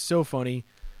 It's so funny.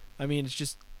 I mean, it's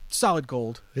just solid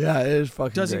gold. Yeah, it is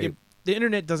fucking great. The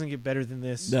internet doesn't get better than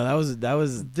this. No, that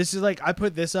was. This is like I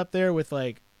put this up there with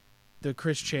like the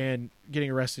Chris Chan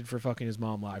getting arrested for fucking his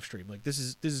mom live stream. Like this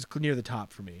is near the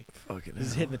top for me. Fucking. This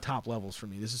is hitting the top levels for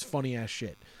me. This is funny ass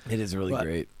shit. It is really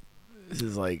great. This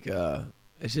is like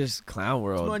it's just clown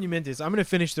world. It's monumentous. I'm gonna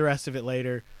finish the rest of it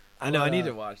later. I know. I need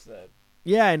to watch that.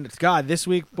 Yeah, and God, this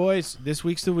week, boys, this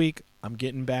week's the week. I'm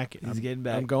getting back. He's getting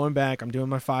back. I'm going back. I'm doing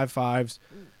my 5.5s.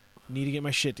 Need to get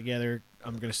my shit together.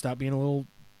 I'm gonna stop being a little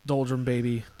doldrum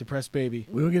baby, depressed baby.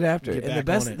 We'll get after it. Get And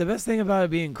back on it. the best thing about it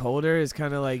being colder is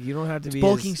kind of like you don't have to be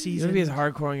bulking You don't have to be as season.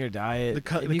 hardcore on your diet. The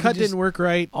cut If you didn't work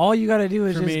right. All you got to do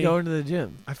is for just me. go into the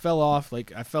gym. I fell off,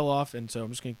 and so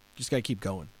I'm just gotta keep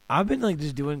going. I've been like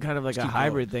just doing kind of like Just a keep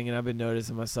hybrid thing, and I've been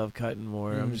noticing myself cutting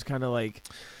more. I'm just kind of like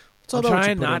It's all I'm about what you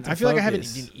trying put not in. to I feel like I haven't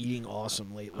focus. been eating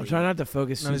awesome lately. I'm trying not to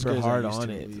focus Not as super good as I hard used on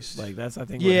to, at it. least. Like that's I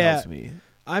think what Yeah. helps me.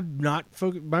 I'm not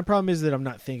focused. My problem is that I'm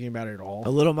not thinking about it at all. A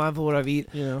little mindful of what I eat.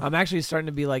 You know? I'm actually starting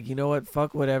to be like, you know what?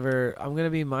 Fuck whatever. I'm gonna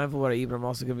be mindful of what I eat, but I'm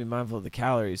also gonna be mindful of the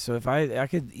calories. So if I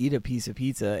could eat a piece of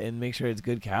pizza and make sure it's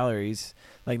good calories,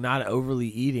 like not overly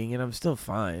eating, and I'm still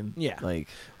fine. Yeah. Like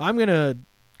I'm gonna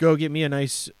go get me a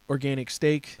nice organic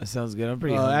steak. that sounds good. I'm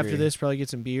pretty hungry. After this, probably get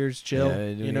some beers, chill. Yeah,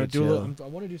 you know, do a little. I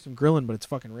want to do some grilling, but it's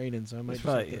fucking raining, so I might It's do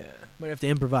probably, something. yeah. Might have to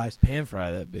improvise. Pan fry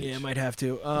that bitch. Yeah, I might have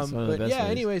to. That's one of the But best yeah, ways.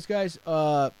 anyways, guys,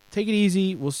 take it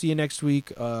easy. We'll see you next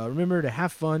week. Remember to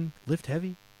have fun, lift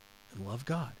heavy, and love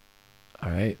God.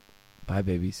 All right. Bye,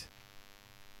 babies.